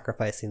mean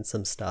sacrificing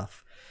some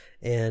stuff.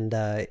 And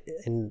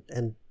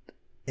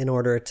in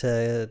order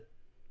to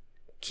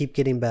keep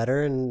getting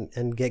better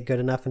and get good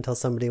enough until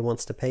somebody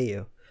wants to pay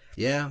you.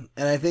 Yeah.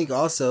 And I think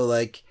also,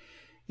 like,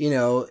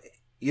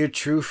 your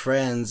true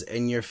friends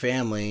and your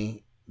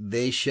family,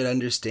 they should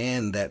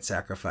understand that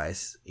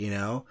sacrifice,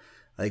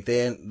 like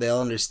they'll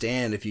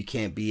understand if you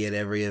can't be at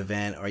every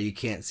event or you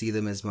can't see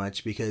them as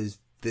much, because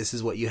this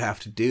is what you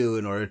have to do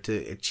in order to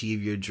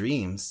achieve your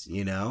dreams,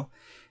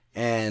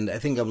 And I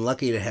think I'm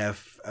lucky to have,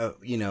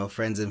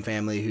 friends and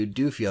family who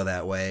do feel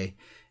that way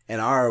and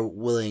are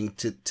willing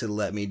to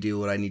let me do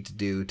what I need to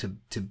do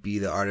to be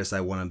the artist I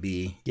want to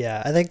be.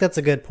 Yeah, I think that's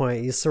a good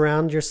point. You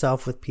surround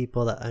yourself with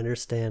people that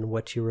understand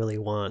what you really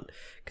want.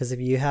 Because if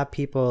you have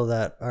people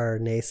that are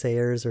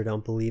naysayers or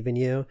don't believe in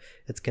you,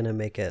 it's going to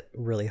make it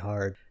really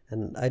hard.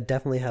 And I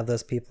definitely have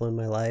those people in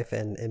my life,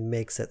 and it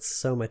makes it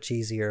so much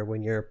easier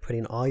when you're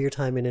putting all your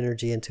time and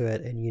energy into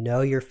it and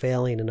you're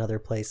failing in other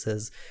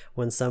places,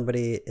 when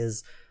somebody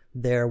is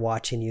there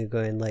watching you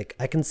going like,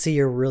 I can see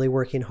you're really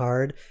working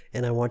hard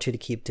and I want you to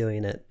keep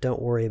doing it.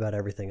 Don't worry about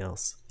everything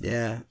else.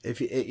 Yeah.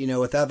 If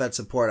without that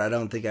support, I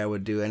don't think I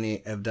would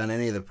have done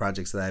any of the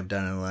projects that I've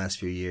done in the last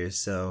few years.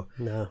 So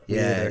no,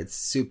 yeah, it's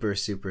super,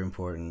 super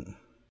important.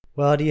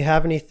 Well, do you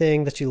have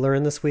anything that you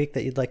learned this week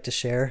that you'd like to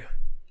share?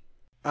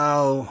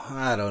 Oh,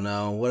 I don't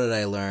know. What did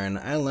I learn?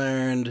 I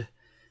learned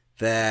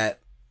that,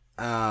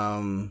 I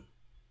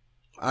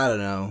don't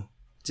know,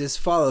 just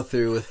follow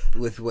through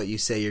with what you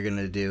say you're going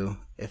to do.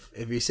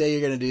 If you say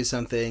you're going to do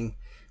something,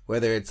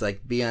 whether it's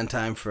like be on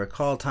time for a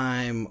call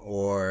time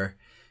or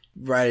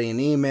writing an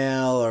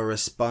email or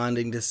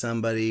responding to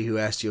somebody who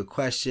asked you a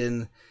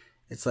question,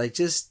 it's like,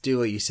 just do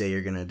what you say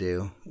you're going to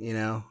do,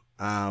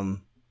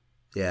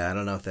 Yeah, I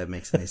don't know if that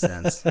makes any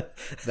sense.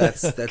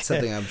 That's okay.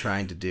 Something I'm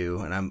trying to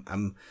do, and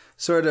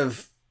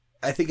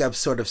I think I'm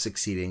sort of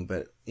succeeding,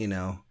 but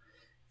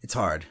it's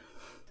hard.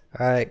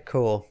 All right,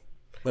 cool.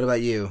 What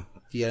about you?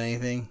 Do you got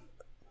anything?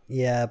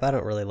 Yeah, but I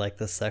don't really like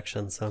this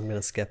section, so I'm going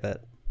to skip it.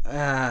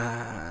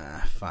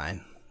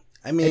 Fine.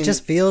 I mean, it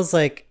just feels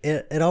like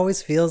it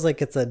always feels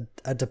like it's a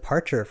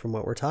departure from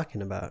what we're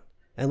talking about.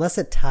 Unless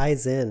it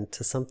ties in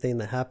to something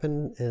that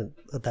happened, and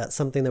that's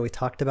something that we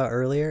talked about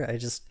earlier.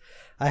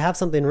 I have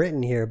something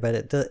written here, but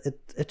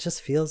it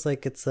just feels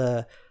like it's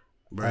a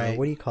right.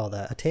 What do you call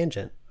that? A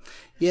tangent.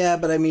 Yeah,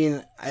 but I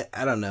mean,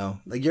 I don't know.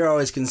 Like, you're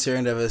always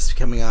concerned of us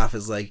coming off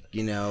as like,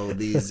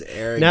 these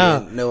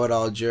arrogant,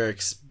 know-it-all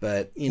jerks.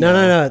 But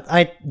No.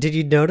 Did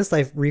you notice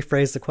I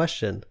rephrased the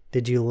question?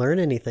 Did you learn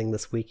anything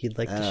this week you'd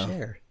like to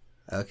share?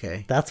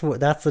 Okay, that's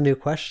the new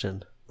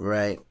question.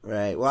 Right.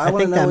 Well, I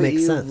want to know if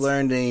you've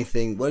learned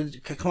anything.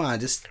 Come on,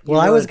 just. Well,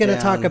 I was going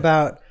to talk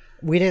about.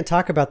 We didn't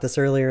talk about this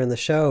earlier in the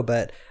show,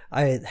 but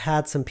I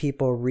had some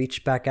people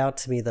reach back out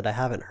to me that I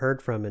haven't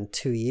heard from in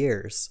 2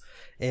 years.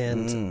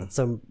 And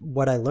so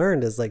what I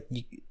learned is like,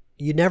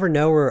 you never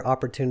know where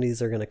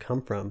opportunities are going to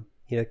come from.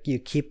 You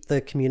keep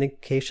the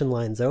communication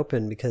lines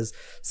open, because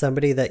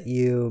somebody that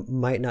you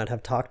might not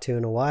have talked to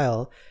in a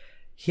while,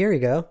 here you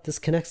go, this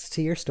connects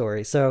to your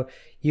story. So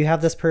you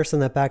have this person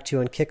that backed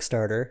you on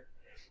Kickstarter,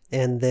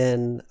 and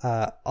then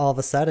all of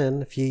a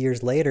sudden, a few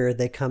years later,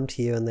 they come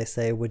to you and they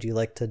say, would you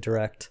like to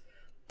direct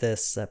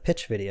this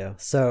pitch video.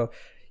 So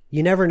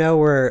you never know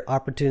where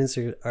opportunities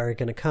are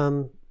going to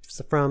come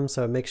from.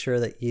 So make sure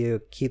that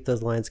you keep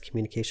those lines of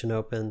communication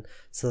open.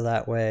 So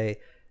that way,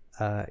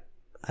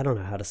 I don't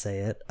know how to say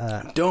it.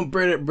 Don't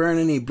burn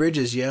any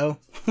bridges, yo.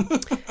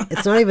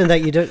 It's not even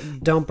that you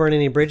don't burn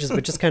any bridges,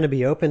 but just kind of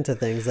be open to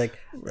things. Like,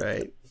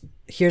 right.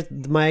 Here,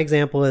 my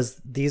example is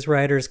these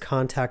writers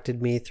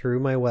contacted me through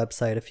my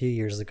website a few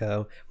years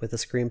ago with a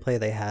screenplay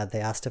they had. They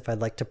asked if I'd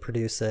like to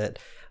produce it.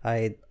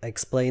 I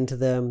explained to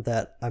them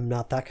that I'm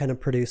not that kind of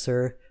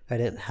producer. I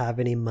didn't have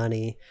any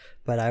money,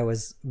 but I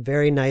was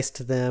very nice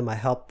to them. I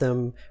helped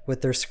them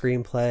with their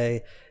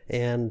screenplay,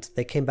 and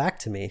they came back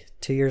to me.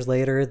 2 years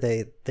later,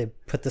 they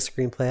put the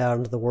screenplay out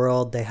into the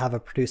world. They have a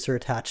producer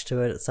attached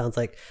to it. It sounds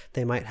like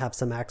they might have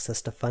some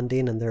access to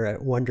funding, and they're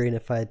wondering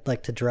if I'd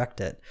like to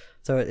direct it.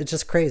 So it's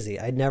just crazy.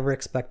 I never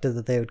expected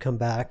that they would come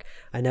back.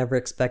 I never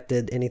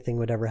expected anything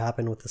would ever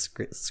happen with the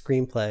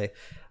screenplay.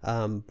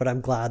 But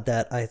I'm glad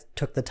that I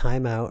took the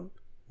time out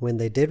when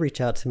they did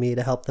reach out to me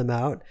to help them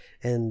out,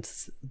 and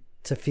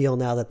to feel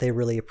now that they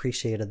really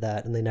appreciated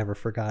that and they never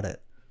forgot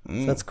it.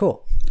 So that's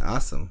cool.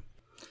 Awesome.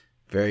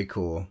 Very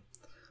cool.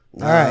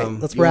 All right,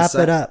 let's wrap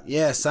it up.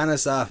 Yeah, sign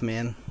us off,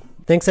 man.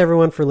 Thanks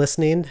everyone for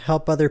listening.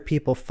 Help other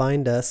people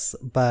find us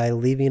by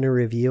leaving a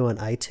review on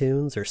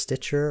iTunes or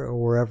Stitcher or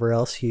wherever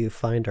else you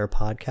find our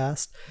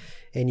podcast.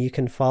 And you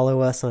can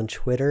follow us on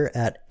Twitter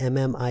at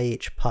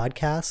MMIH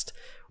Podcast,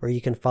 or you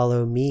can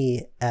follow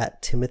me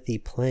at Timothy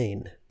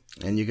Plain.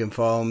 And you can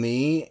follow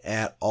me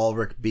at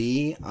Alrik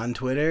B on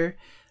Twitter.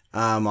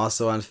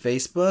 Also on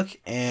Facebook,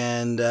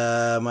 and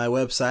my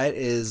website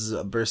is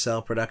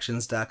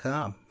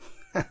burselproductions.com.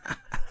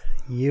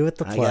 You with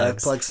the plugs. I gotta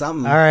plug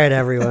something. All right,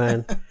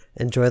 everyone.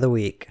 Enjoy the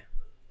week.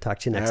 Talk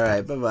to you next time. All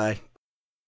right, bye-bye.